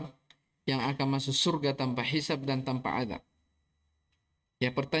 orang yang akan masuk surga tanpa hisab dan tanpa azab.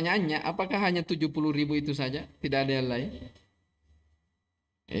 Ya, pertanyaannya, apakah hanya 70.000 itu saja? Tidak ada yang lain?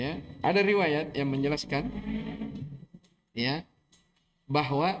 Ya, ada riwayat yang menjelaskan ya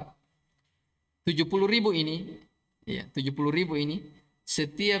bahwa 70.000 ini, ya, 70.000 ini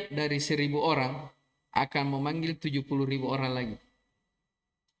setiap dari 1.000 orang akan memanggil 70.000 orang lagi.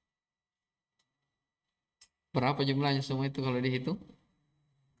 Berapa jumlahnya semua itu kalau dihitung?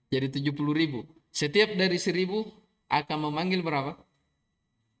 Jadi 70.000. Setiap dari 1.000 akan memanggil berapa?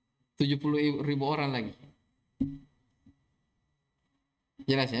 70.000 orang lagi.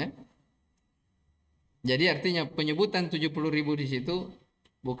 Jelas ya? Jadi artinya penyebutan 70.000 di situ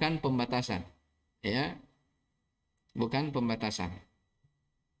bukan pembatasan. Ya. Bukan pembatasan.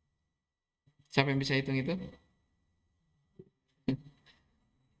 Siapa yang bisa hitung itu?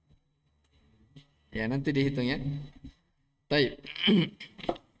 Ya, nanti dihitung ya. Baik.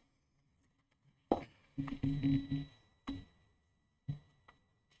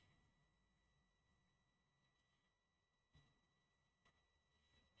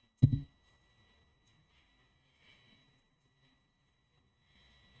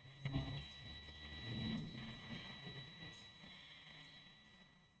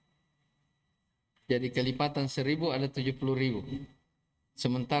 Jadi kelipatan 1.000 ada 70.000.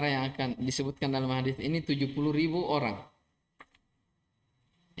 Sementara yang akan disebutkan dalam hadis ini 70.000 orang.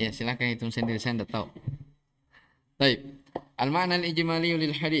 Ya, silakan hitung sendiri, saya tidak tahu. Baik. Al-ma'na al-ijmali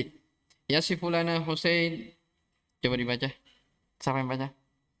lil hadis. Yasifu lana Husain. Coba dibaca. Siapa yang baca?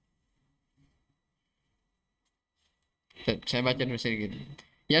 Saya baca dulu sedikit.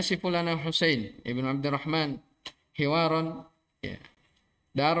 Yasifu lana Husain ibn Abdurrahman hiwaran, ya,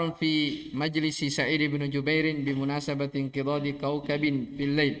 darun fi majlisi Sa'id bin Jubairin bimunasabati inqidadi kawkabin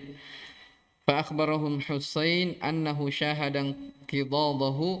fil lail. فأخبرهم حسين أنه شاهد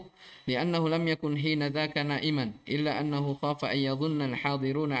انقضاضه لأنه لم يكن حين ذاك نائما إلا أنه خاف أن يظن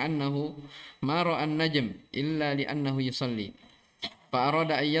الحاضرون أنه ما رأى النجم إلا لأنه يصلي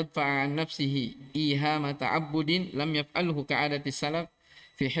فأراد أن يدفع عن نفسه إيهام تعبد لم يفعله كعادة السلف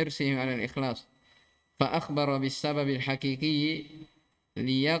في حرصهم على الإخلاص فأخبر بالسبب الحقيقي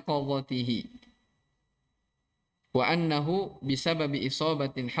ليقظته وأنه بسبب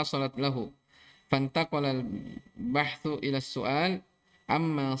إصابة حصلت له فانتقل البحث إلى السؤال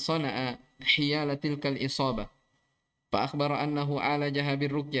عما صنع حيال تلك الإصابة فأخبر أنه عالجها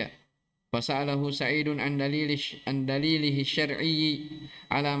بالرقية فسأله سعيد عن دليله الشرعي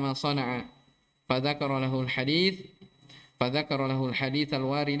على ما صنع فذكر له الحديث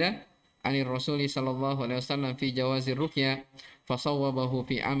الوارد عن الرسول صلى الله عليه وسلم في جواز الرقية فصوبه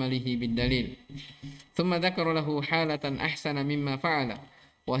في عمله بالدليل ثم ذكر له حالة أحسن مما فعل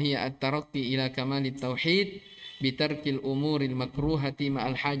وهي الترقي إلى كمال التوحيد بترك الأمور المكروهة مع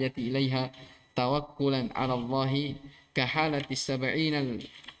الحاجة إليها توكلا على الله كحالة 70,000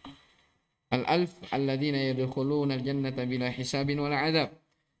 الذين يدخلون الجنة بلا حساب ولا عذاب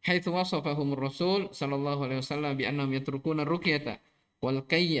حيث وصفهم الرسول صلى الله عليه وسلم بأنهم يتركون الرقية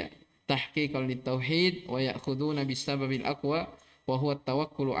والكي تحقيقا للتوحيد ويأخذون بالسبب الأقوى وهو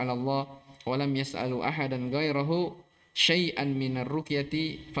التوكل على الله ولم يسألوا أحدا غيره شيئا من الرقية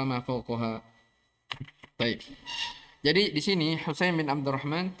فما فوقها. Baik. Jadi di sini Husain bin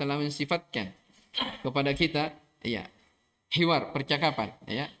Abdurrahman telah mensifatkan kepada kita, ya, hiwar, percakapan,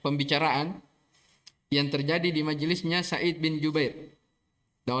 ya, pembicaraan yang terjadi di majelisnya Sa'id bin Jubair.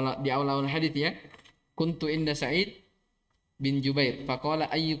 Di awal-awal hadis, ya, kuntu inda Sa'id bin Jubair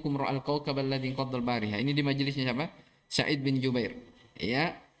faqala ayyukum ra'al kawkab alladhi qaddal bariha. Ini di majelisnya siapa? Sa'id bin Jubair.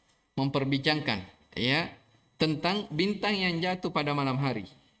 Ya, memperbincangkan, ya, tentang bintang yang jatuh pada malam hari.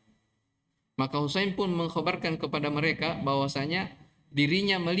 Maka Husain pun mengkhabarkan kepada mereka bahwasanya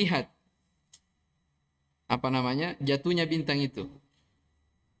dirinya melihat jatuhnya bintang itu.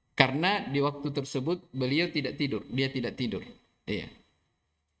 Karena di waktu tersebut beliau tidak tidur, dia tidak tidur. Iya.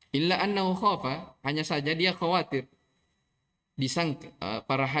 Illa annahu khafa, hanya saja dia khawatir.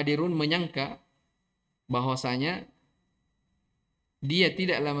 Para hadirun menyangka bahwasanya dia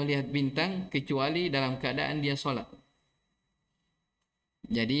tidaklah melihat bintang kecuali dalam keadaan dia sholat.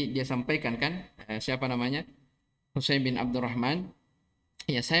 Jadi dia sampaikan kan, Husain bin Abdurrahman,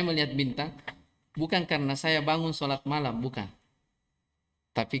 ya, saya melihat bintang bukan karena saya bangun sholat malam, bukan.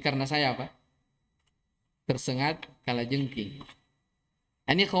 Tapi karena saya tersengat kala jengking.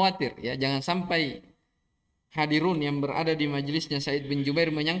 Ini khawatir, ya, jangan sampai hadirun yang berada di majelisnya Sa'id bin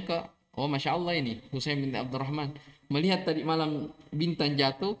Jubair menyangka, oh Masya Allah ini Husain bin Abdurrahman melihat tadi malam bintang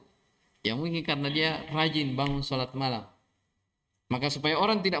jatuh, ya mungkin karena dia rajin bangun sholat malam. Maka supaya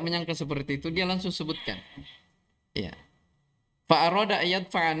orang tidak menyangka seperti itu, dia langsung sebutkan. Ya. Fa'arada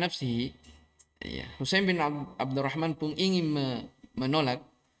ayat fa'an nafsihi. Ya. Husain bin Abdurrahman pun ingin menolak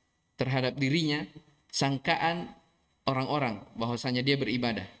terhadap dirinya sangkaan orang-orang bahwasanya dia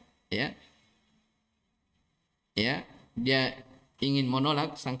beribadah. Ya. Ya, dia ingin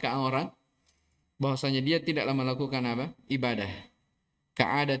menolak sangkaan orang bahwasanya dia tidaklah melakukan ibadah.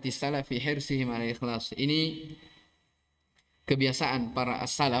 Ka'adati salaf fi hirsihim ala ikhlas. Ini kebiasaan para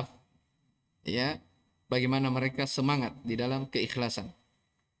as-salaf, ya, bagaimana mereka semangat di dalam keikhlasan.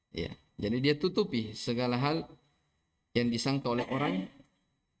 Ya, jadi dia tutupi segala hal yang disangka oleh orang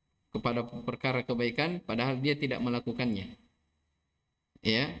kepada perkara kebaikan padahal dia tidak melakukannya.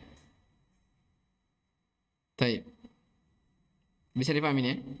 Ya. Baik. Bisa dipahami,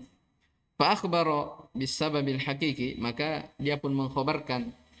 ya? Fa akhbara bisababil haqiqi, maka dia pun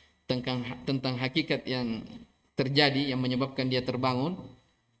mengkhabarkan tentang hakikat yang terjadi yang menyebabkan dia terbangun,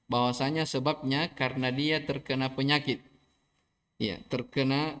 bahwasanya sebabnya karena dia terkena penyakit, ya,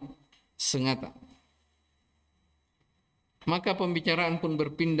 terkena sengatan. Maka pembicaraan pun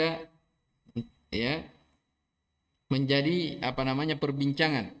berpindah, ya, menjadi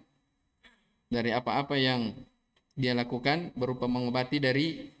perbincangan dari apa-apa yang dia lakukan berupa mengobati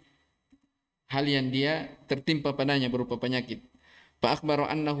dari hal yang dia tertimpa padanya berupa penyakit. Fa akhbara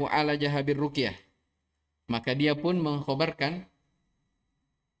annahu alajaha birruqyah. Maka dia pun mengkhabarkan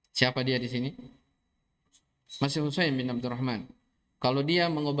Siapa dia di sini? Masih Husain bin Abdurrahman. Kalau dia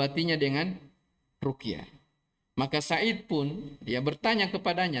mengobatinya dengan ruqyah, maka Sa'id pun dia bertanya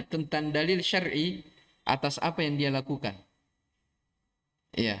kepadanya tentang dalil syar'i atas apa yang dia lakukan.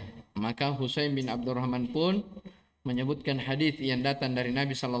 Iya, maka Husain bin Abdurrahman pun menyebutkan hadis yang datang dari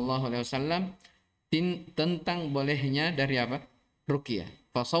Nabi sallallahu alaihi wasallam tentang bolehnya dari apa? Ruqyah.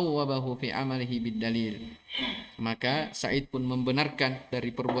 Fasawwabahu fi amalihi bid dalil. Maka Sa'id pun membenarkan dari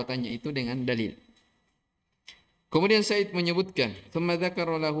perbuatannya itu dengan dalil. Kemudian Sa'id menyebutkan, "Tsumma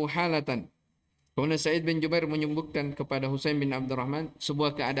dzakara lahu halatan." Kemudian Sa'id bin Jubair menyebutkan kepada Husain bin Abdurrahman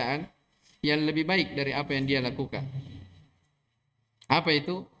sebuah keadaan yang lebih baik dari apa yang dia lakukan. Apa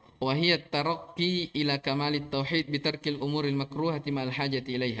itu? Wa hiya tarakki ila kamalit tauhid bitarkil umuril makruhati ma'al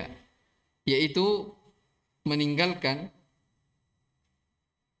hajati ilaiha. Yaitu meninggalkan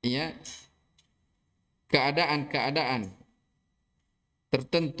ya keadaan-keadaan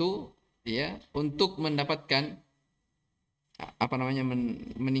tertentu ya untuk mendapatkan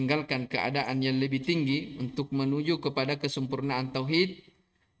meninggalkan keadaan yang lebih tinggi untuk menuju kepada kesempurnaan tauhid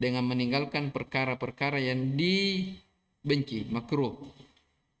dengan meninggalkan perkara-perkara yang dibenci, makruh,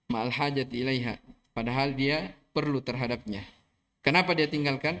 ma'al hajat ilaiha, padahal dia perlu terhadapnya. Kenapa dia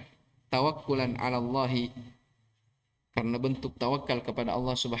tinggalkan? Tawakkulan 'ala Allahi, karena bentuk tawakal kepada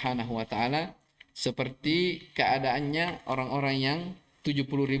Allah Subhanahu wa taala, seperti keadaannya orang-orang yang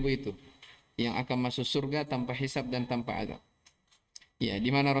 70.000 itu yang akan masuk surga tanpa hisab dan tanpa azab. Ya,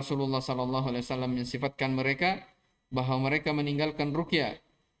 di mana Rasulullah sallallahu alaihi wasallam mensifatkan mereka bahwa mereka meninggalkan ruqyah,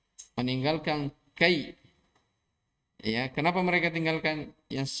 meninggalkan kai. Ya, kenapa mereka tinggalkan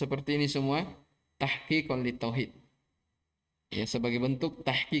yang seperti ini semua? Tahqiqan li tauhid. Ya, sebagai bentuk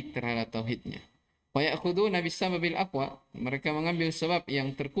tahqiq terhadap tauhidnya. Wa ya'khuduna bis-sababil aqwa, mereka mengambil sebab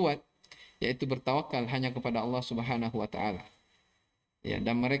yang terkuat, yaitu bertawakal hanya kepada Allah Subhanahu wa taala. Ya,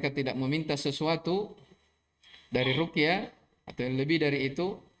 dan mereka tidak meminta sesuatu dari ruqyah atau yang lebih dari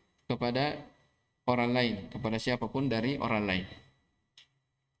itu kepada orang lain, kepada siapapun dari orang lain.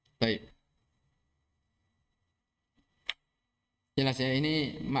 Baik. Jelas ya,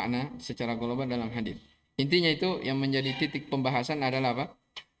 ini makna secara global dalam hadis. Intinya itu yang menjadi titik pembahasan adalah apa?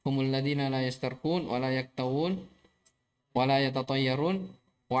 Humul ladina la yastarqun wa la yaktawun wa la yatatayyarun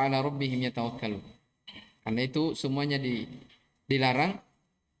wa ala rabbihim yatawakkalun. Karena itu semuanya dilarang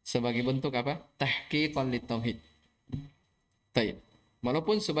sebagai bentuk apa? Tahqiqan lit tauhid. Baik.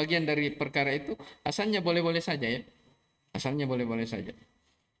 Walaupun sebagian dari perkara itu asalnya boleh-boleh saja ya. Asalnya boleh-boleh saja.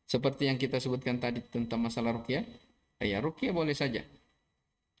 Seperti yang kita sebutkan tadi tentang masalah ruqyah. Ya, ruqyah boleh saja.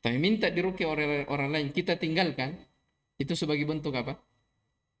 Tapi minta diruqyah orang lain kita tinggalkan, itu sebagai bentuk apa?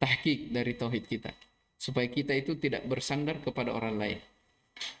 Tahqiq dari tauhid kita. Supaya kita itu tidak bersandar kepada orang lain,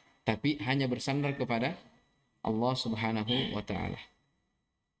 tapi hanya bersandar kepada Allah Subhanahu wa taala.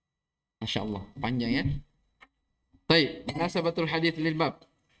 Masya Allah, panjang ya. Baik, munasabatul hadits lil bab.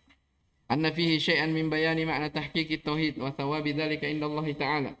 Anna fihi syai'an min bayani ma'na tahqiqit tauhid wa thawabi dzalika indallahi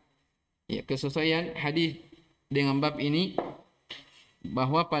ta'ala. Ya, kesesuaian hadis dengan bab ini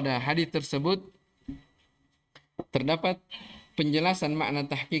bahwa pada hadis tersebut terdapat penjelasan makna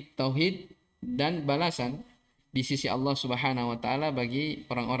tahqiq tauhid dan balasan di sisi Allah Subhanahu wa taala bagi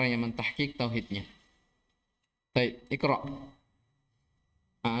orang-orang yang mentahqiq tauhidnya. Baik, Iqra.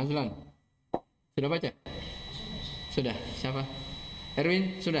 Azlan. Sudah baca? Sudah. Siapa?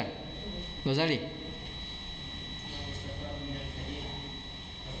 Erwin, sudah. Ghazali.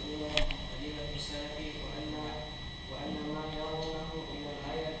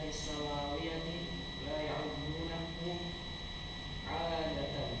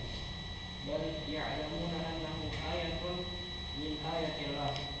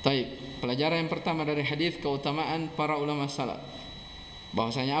 Baik, pelajaran yang pertama dari hadis keutamaan para ulama salaf.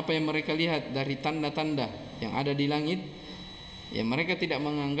 Bahwasanya apa yang mereka lihat dari tanda-tanda yang ada di langit, ya mereka tidak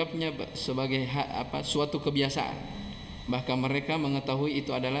menganggapnya sebagai suatu kebiasaan. Bahkan mereka mengetahui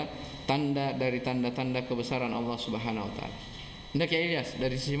itu adalah tanda dari tanda-tanda kebesaran Allah Subhanahu wa taala. Hendak ya Ilyas,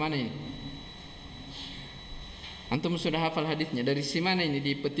 dari sisi mana ini? Antum sudah hafal hadisnya, dari sisi mana ini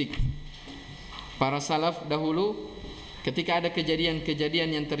dipetik? Para salaf dahulu ketika ada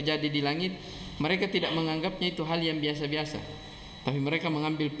kejadian-kejadian yang terjadi di langit, mereka tidak menganggapnya itu hal yang biasa-biasa, tapi mereka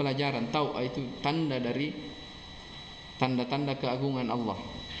mengambil pelajaran, tahu itu tanda dari tanda-tanda keagungan Allah.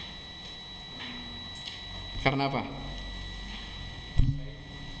 Karena apa?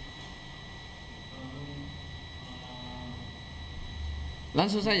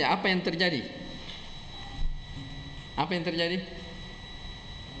 Langsung saja, apa yang terjadi? Apa yang terjadi?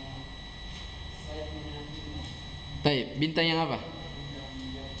 Taib, bintang yang apa?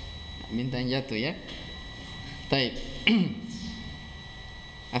 Bintang jatuh ya. Taib.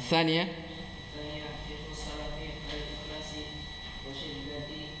 Ats-tsaniyah الثانية حفظ السلف على الإخلاص وشدة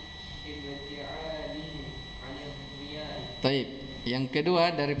ابتعادهم عن الرياء. Taib. Yang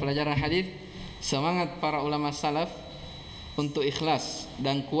kedua dari pelajaran hadis, semangat para ulama salaf untuk ikhlas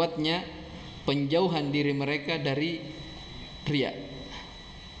dan kuatnya penjauhan diri mereka dari riya.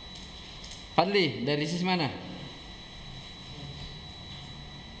 Fadli, dari sisi mana?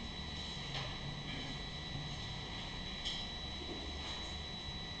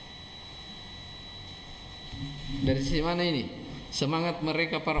 Dari sisi mana ini? Semangat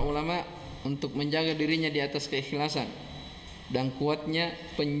mereka para ulama untuk menjaga dirinya di atas keikhlasan dan kuatnya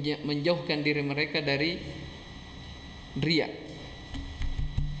menjauhkan diri mereka dari riya.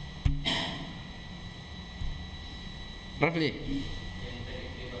 Rafli.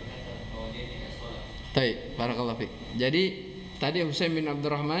 Baik, barakallahu fiik. Jadi tadi Husain bin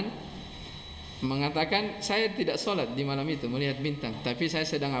Abdurrahman mengatakan saya tidak sholat di malam itu melihat bintang, tapi saya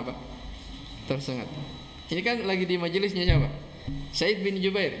sedang apa? Tersengat. Ini kan lagi di majelisnya siapa? Said bin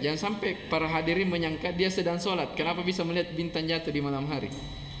Jubair. Jangan sampai para hadirin menyangka dia sedang sholat. Kenapa bisa melihat bintang jatuh di malam hari?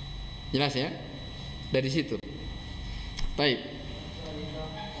 Jelas ya? Dari situ. Baik.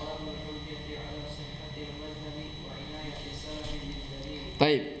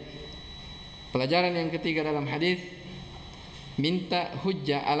 Baik. Pelajaran yang ketiga dalam hadis, minta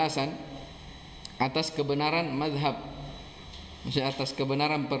hujjah alasan atas kebenaran mazhab, maksudnya atas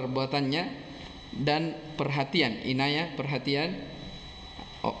kebenaran perbuatannya dan perhatian, inayah, perhatian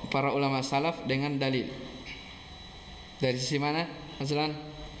para ulama salaf dengan dalil. Dari sisi mana, Azlan?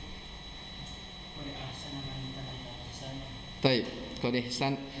 Baik,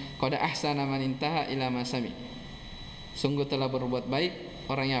 qad ahsana man intaha ila ma sami. Sungguh telah berbuat baik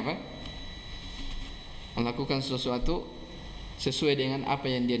orangnya apa? Melakukan sesuatu sesuai dengan apa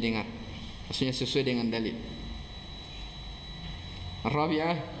yang dia dengar. Maksudnya sesuai dengan dalil.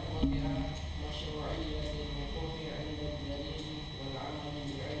 Ar-rabi'ah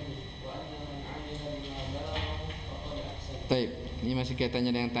Taib. Ini masih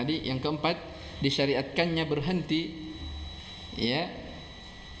kaitannya dengan tadi. Yang keempat, disyariatkannya berhenti ya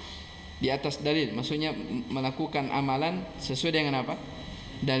di atas dalil. Maksudnya melakukan amalan sesuai dengan apa?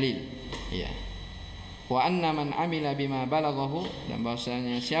 Dalil. Ya. Wa anna man amila bima balaghahu, dan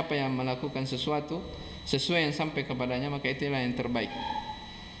bahwasanya siapa yang melakukan sesuatu sesuai yang sampai kepadanya maka itulah yang terbaik.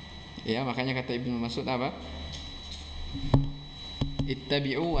 Ya, makanya kata Ibnu Mas'ud apa?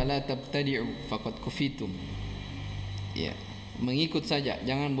 Ittabi'u wa la tabtadi'u faqad kufitum. Ya, mengikut saja,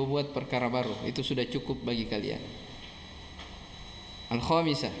 jangan membuat perkara baru. Itu sudah cukup bagi kalian.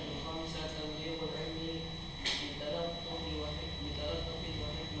 Al-khamisah.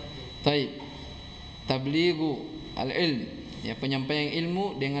 Taib. Tablighu al-ilm, ya, penyampaian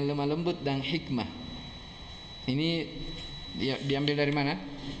ilmu dengan lemah lembut dan hikmah. Ini diambil dari mana?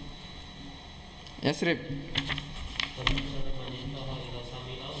 Yasrib.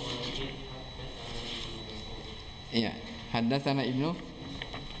 Iya, haddatsana Ibnu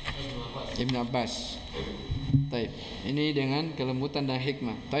Abbas. Taib. Ini dengan kelembutan dan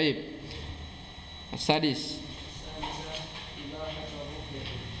hikmah. Taib. Sadis.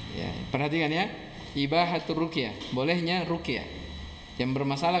 Ya, perhatikan ya. Ibahatur ruqyah, bolehnya ruqyah. Yang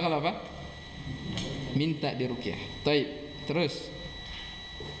bermasalah kalau apa? Minta di ruqyah. Taib. Terus.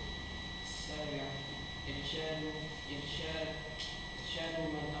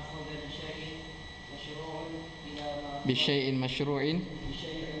 Bisyai'in masyru'in.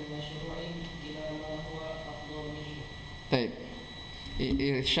 Taib.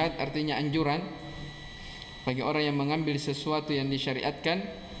 Irsyad artinya anjuran bagi orang yang mengambil sesuatu yang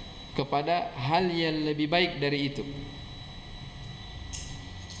disyariatkan kepada hal yang lebih baik dari itu.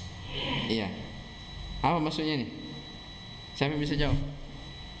 Iya. Apa maksudnya nih? Siapa bisa jawab?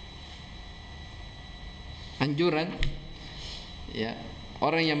 Anjuran, ya,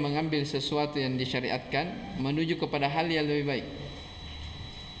 orang yang mengambil sesuatu yang disyariatkan menuju kepada hal yang lebih baik.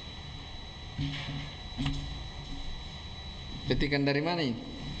 Petikan dari mana ini?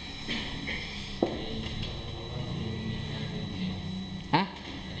 Hah?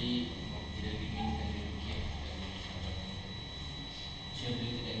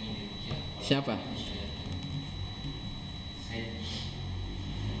 Siapa?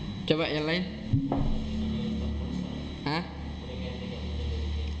 Coba yang lain. Hah?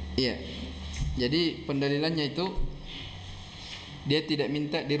 Iya. Jadi pendalilannya itu dia tidak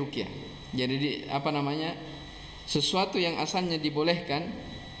minta diruqyah. Jadi sesuatu yang asalnya dibolehkan,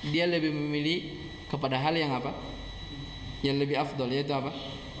 dia lebih memilih kepada hal yang apa? Yang lebih afdal, yaitu apa?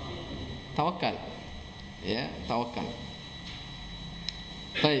 Tawakal. Ya, tawakal.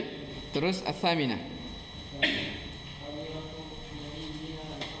 Baik. Terus ats-tsaminah.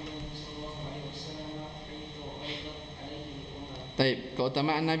 Taib,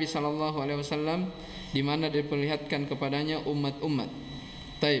 keutamaan Nabi sallallahu alaihi wasallam di mana diperlihatkan kepadanya umat-umat.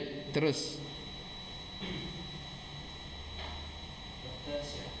 Taib, terus.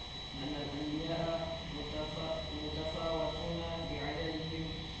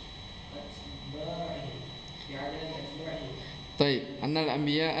 Taib, annal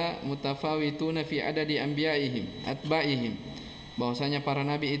anbiya'a mutafawituna fi adadi anbiya'ihim atba'ihim. Bahwasanya para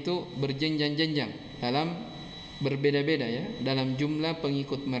nabi itu berjenjang-jenjang dalam berbeda-beda ya dalam jumlah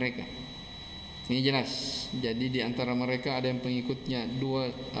pengikut mereka. Ini jelas. Jadi di antara mereka ada yang pengikutnya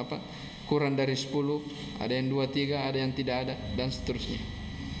kurang dari 10, ada yang 2, 3, ada yang tidak ada dan seterusnya.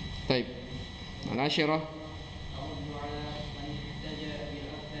 Taib. Al-Asyirah.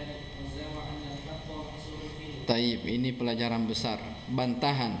 Taib, ini pelajaran besar,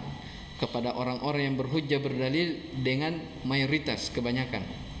 bantahan kepada orang-orang yang berhujjah berdalil dengan mayoritas kebanyakan.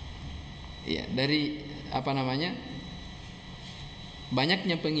 Ya, dari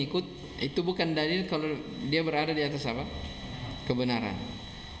banyaknya pengikut itu bukan dalil kalau dia berada di atas kebenaran.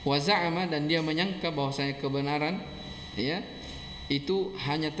 Wa za'ama, dan dia menyangka bahwasanya kebenaran ya itu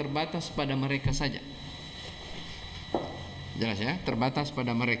hanya terbatas pada mereka saja. Jelas ya, terbatas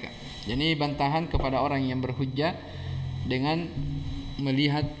pada mereka. Jadi bantahan kepada orang yang berhujjah dengan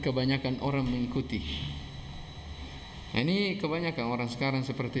melihat kebanyakan orang mengikuti. Nah, ini kebanyakan orang sekarang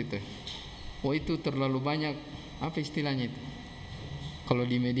seperti itu. Oh, itu terlalu banyak, apa istilahnya itu? Kalau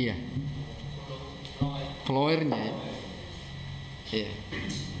di media, followernya ya. Iya.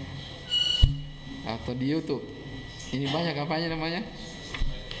 Atau di YouTube. Ini banyak apanya namanya?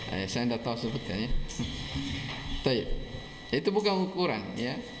 Saya tidak tahu sebutkan ya. Taib. Itu bukan ukuran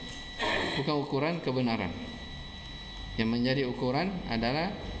ya. Bukan ukuran kebenaran. Yang menjadi ukuran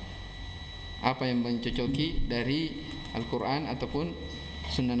adalah apa yang mencocoki dari Al-Quran ataupun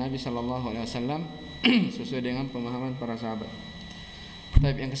Sunnah Nabi Sallallahu Alaihi Wasallam sesuai dengan pemahaman para sahabat.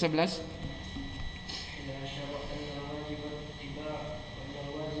 Taib, yang ke-11.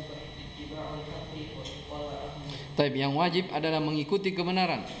 Taib, yang wajib adalah mengikuti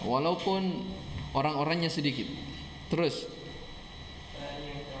kebenaran walaupun orang-orangnya sedikit. Terus.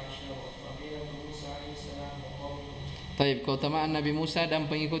 Taib, keutamaan Nabi Musa dan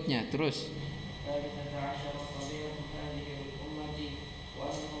pengikutnya. Terus.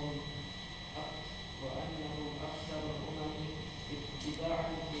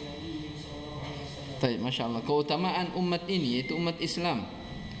 Taib, Masya Allah. Keutamaan umat ini, yaitu umat Islam,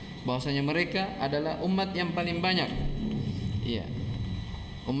 bahwasanya mereka adalah umat yang paling banyak. Iya,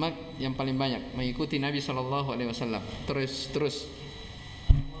 umat yang paling banyak mengikuti Nabi Sallallahu Alaihi Wasallam. Terus.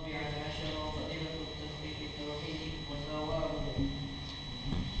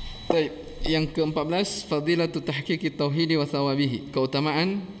 Taib, yang ke-14, fadilatu tahqiq tauhid wa thawabihi.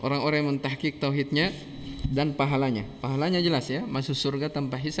 Keutamaan orang-orang yang mentahqiq tauhidnya dan pahalanya. Pahalanya jelas ya, masuk surga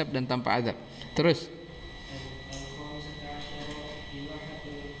tanpa hisab dan tanpa azab. Terus.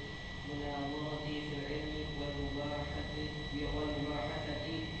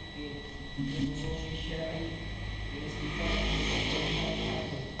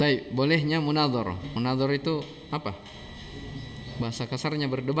 Taib, bolehnya munadhar. Munadhar itu apa? Bahasa kasarnya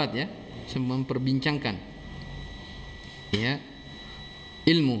berdebat ya, memperbincangkan ya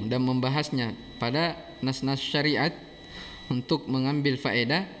ilmu dan membahasnya pada nas-nas syariat untuk mengambil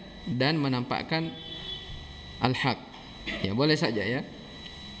faedah dan menampakkan al-haq. Ya, boleh saja ya.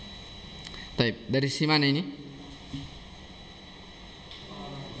 Taib, dari si mana ini?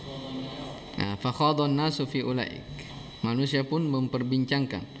 Nah, fakhadun nasu fi ulaik. Manusia pun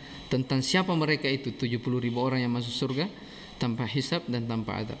memperbincangkan tentang siapa mereka itu 70.000 orang yang masuk surga tanpa hisab dan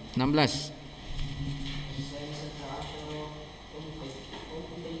tanpa adab. 16.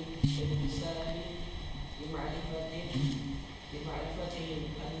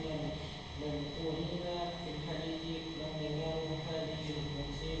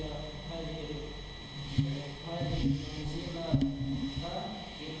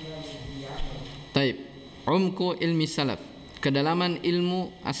 Taib, umku ilmi salaf, kedalaman ilmu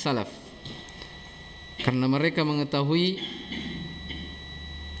as-salaf. Karena mereka mengetahui,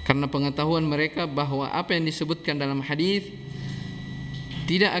 karena pengetahuan mereka bahwa apa yang disebutkan dalam hadis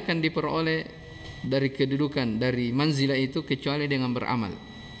tidak akan diperoleh dari kedudukan dari manzilah itu kecuali dengan beramal.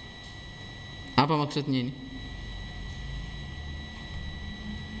 Apa maksudnya ini?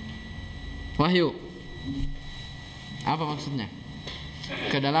 Wahyu, apa maksudnya?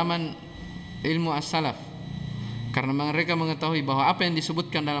 Kedalaman ilmu as-salaf, karena mereka mengetahui bahwa apa yang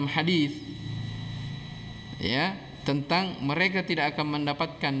disebutkan dalam hadis ya tentang mereka tidak akan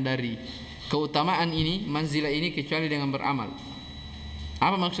mendapatkan dari keutamaan ini, manzilah ini kecuali dengan beramal.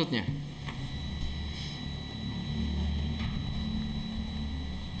 Apa maksudnya?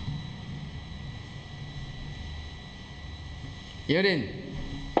 Yudin.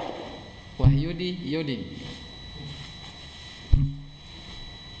 Wahyudi Yudin.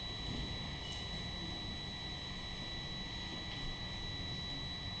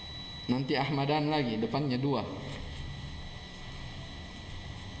 Nanti Ahmadan lagi, depannya 2.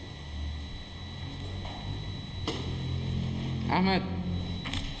 Ahmad.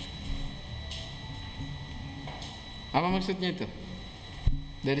 Apa maksudnya itu?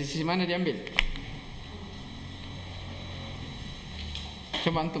 Dari sisi mana diambil?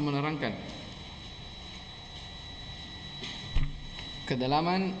 Coba antum menerangkan.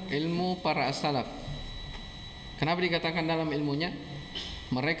 Kedalaman ilmu para as-salaf. Kenapa dikatakan dalam ilmunya?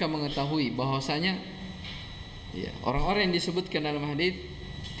 Mereka mengetahui bahwasanya ya, orang-orang yang disebutkan dalam hadis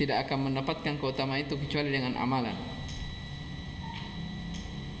tidak akan mendapatkan keutamaan itu kecuali dengan amalan.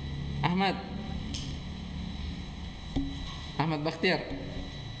 Ahmad Bakhtiar.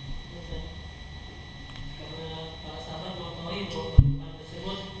 Karena para sahabat mengetahui bahwa kehidupan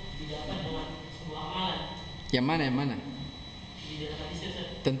tersebut didapat dengan sebuah amalan. Yang mana? Di dalam hadis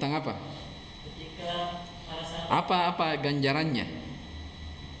itu Tentang apa? ketika para sahabat Apa ganjarannya?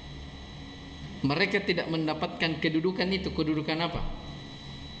 Mereka tidak mendapatkan kedudukan itu. Kedudukan apa?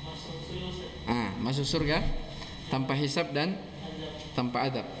 masuk surga, Masuk surga tanpa hisab dan tanpa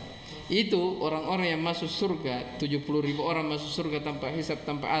adab. Itu orang-orang yang masuk surga, 70.000 orang masuk surga tanpa hisab,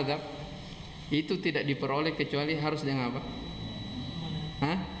 tanpa adab. Itu tidak diperoleh kecuali harus dengan apa?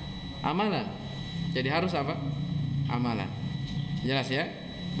 Amalan. Jadi harus apa? Amalan. Jelas ya?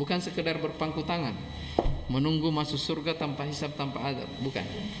 Bukan sekedar berpangku tangan menunggu masuk surga tanpa hisab, tanpa adab. Bukan.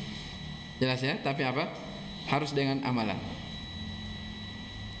 Jelas ya? Tapi apa? Harus dengan amalan.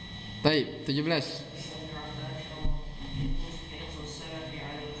 Baik, 17.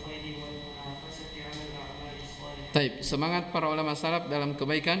 Taib, semangat para ulama salaf dalam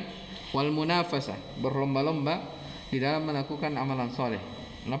kebaikan wal munafasah, berlomba-lomba di dalam melakukan amalan soleh.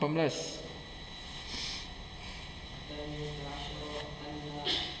 18.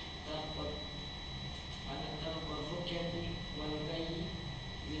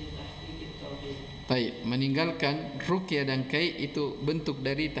 Taib, meninggalkan ruqyah dan kai itu bentuk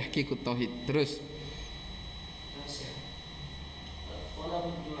dari tahqiqut tauhid. Terus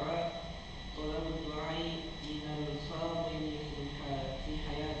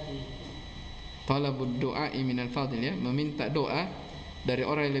talabud du'a minal fadil, ya, meminta doa dari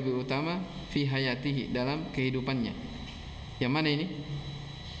orang yang lebih utama fi hayatihi, dalam kehidupannya. Yang mana ini?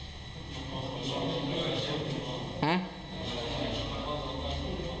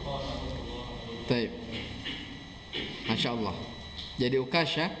 Taib. Masya Allah. Jadi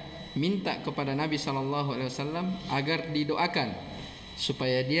Ukasha minta kepada Nabi SAW agar didoakan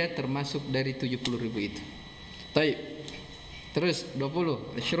supaya dia termasuk dari 70.000 itu. Taib. Terus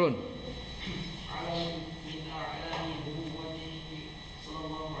 20. Ashrun.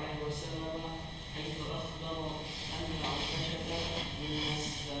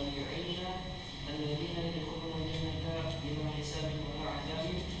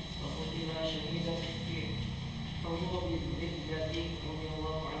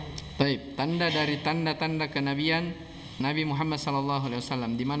 Baik, tanda dari tanda-tanda kenabian Nabi Muhammad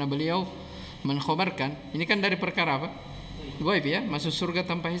SAW, di mana beliau mengkhabarkan, ini kan dari perkara apa? Gaib, ya, masuk surga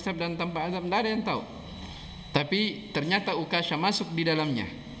tanpa hisab dan tanpa azab, tidak ada yang tahu. Tapi ternyata Ukasha masuk di dalamnya,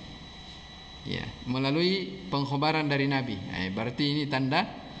 ya, melalui pengkhabaran dari Nabi. Berarti ini tanda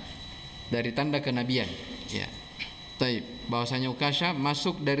dari tanda kenabian, ya. Baik, bahwasanya Ukasha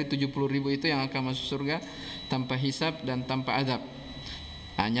masuk dari 70.000 itu yang akan masuk surga tanpa hisab dan tanpa azab.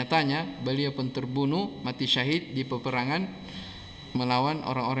 Nyatanya beliau pun terbunuh, mati syahid di peperangan melawan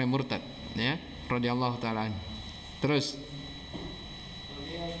orang-orang murtad, ya, radhiyallahu taala. Terus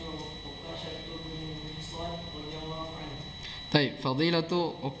Taib,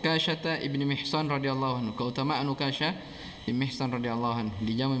 fadilatu Ukasha ibn Mihsan radhiyallahu anhu, keutamaan Ukasha ibn Mihsan radhiyallahu anhu,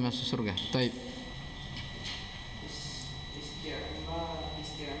 dijamin masuk surga. Taib.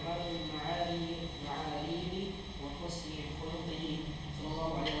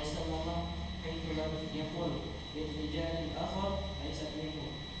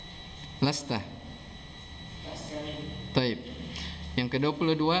 Lasta. Taib. Yang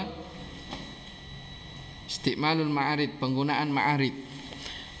ke-22, istimalul ma'arid, penggunaan ma'arid.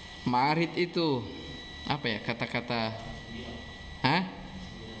 Ma'arid itu apa ya, kata-kata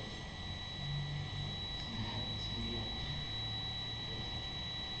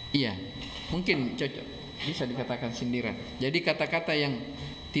Iya, mungkin cocok, bisa dikatakan sindiran. Jadi kata-kata yang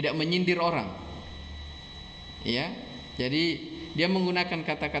tidak menyindir orang, ya. Jadi dia menggunakan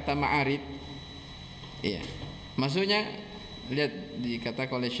kata-kata ma'arid, iya. Maksudnya, lihat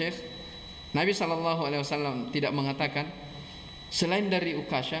dikatakan oleh Syekh, Nabi SAW tidak mengatakan selain dari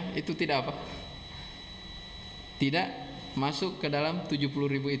ukasha itu tidak apa? Tidak masuk ke dalam 70.000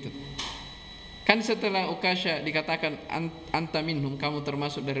 itu. Kan setelah ukasha dikatakan anta minhum, kamu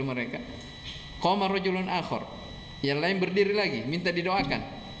termasuk dari mereka. Qama rajulun akhar, yang lain berdiri lagi minta didoakan.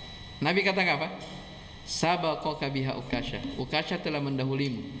 Nabi katakan apa? Sabaqaka biha ukasha, ukasha telah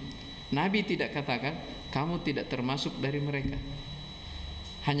mendahulimu. Nabi tidak katakan kamu tidak termasuk dari mereka.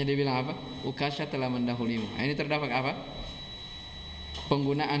 Hanya dia bilang apa? Ukasha telah mendahulimu. Ini terdapat apa?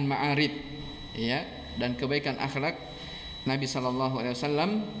 Penggunaan ma'arid, ya, dan kebaikan akhlak Nabi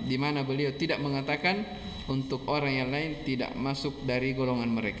SAW, di mana beliau tidak mengatakan untuk orang yang lain tidak masuk dari golongan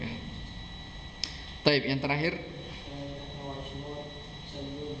mereka. Taib, yang terakhir.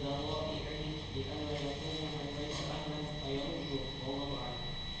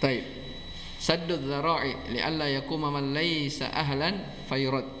 Taib, saddu dzara'i li'alla yakuma man laysa ahlan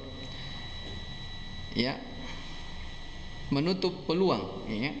fayurad. Ya, menutup peluang,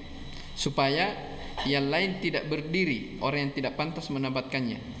 ya, supaya yang lain tidak berdiri, orang yang tidak pantas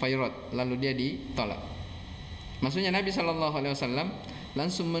mendapatkannya, fayurad, lalu dia ditolak. Maksudnya Nabi SAW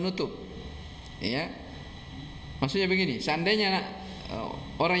langsung menutup, ya. Maksudnya begini, seandainya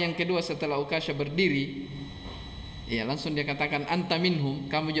orang yang kedua setelah ukasha berdiri, ya, langsung dia katakan anta minhum,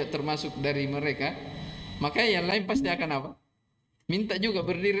 kamu juga termasuk dari mereka, maka yang lain pasti akan apa? Minta juga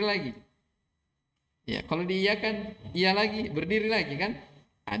berdiri lagi. Ya, kalau diiyakan, iya lagi, berdiri lagi kan?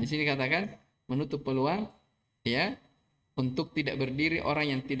 Nah, di sini katakan menutup peluang, ya, untuk tidak berdiri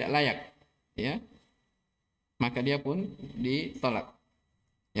orang yang tidak layak, ya. Maka dia pun ditolak.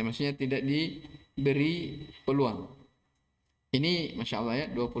 Ya, maksudnya tidak diberi peluang. Ini Masya Allah ya,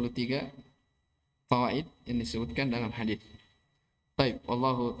 23 fawaid yang disebutkan dalam hadis. Baik,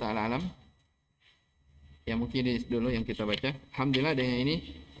 wallahu ta'ala alam. Ya, mungkin ini dulu yang kita baca. Alhamdulillah dengan ini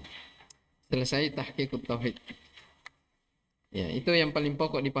selesai tahqiqut tauhid. Ya, itu yang paling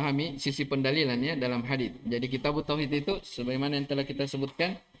pokok dipahami sisi pendalilannya dalam hadis. Jadi kitab tauhid itu sebagaimana yang telah kita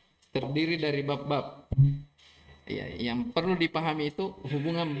sebutkan terdiri dari bab-bab. Ya, yang perlu dipahami itu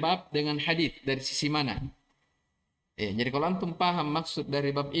hubungan bab dengan hadis dari sisi mana. Ya, jadi kalau antum paham maksud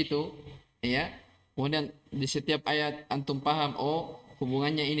dari bab itu, ya, kemudian di setiap ayat antum paham, oh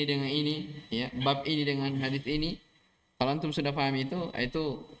hubungannya ini dengan ini, ya, bab ini dengan hadis ini. Kalau antum sudah paham itu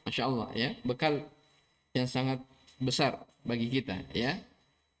Masya Allah ya, bekal yang sangat besar bagi kita, ya.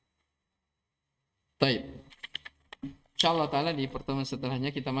 Baik, insyaallah taala di pertemuan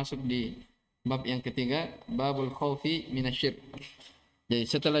setelahnya kita masuk di bab yang ketiga, babul khaufi minasyirk. Jadi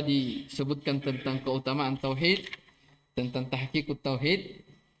setelah disebutkan tentang keutamaan tauhid, tentang tahqiqut tauhid,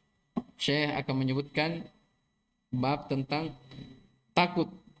 Syekh akan menyebutkan bab tentang takut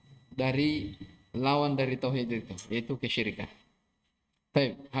dari lawan dari tauhid itu, yaitu kesyirikan.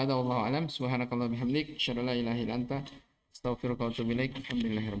 Baik, hada wallahu alam, subhanakallah bihamdik, asyhadu an la ilaha illa anta, astaghfiruka wa atubu ilaik.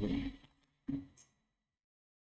 Alhamdulillahirabbil alamin.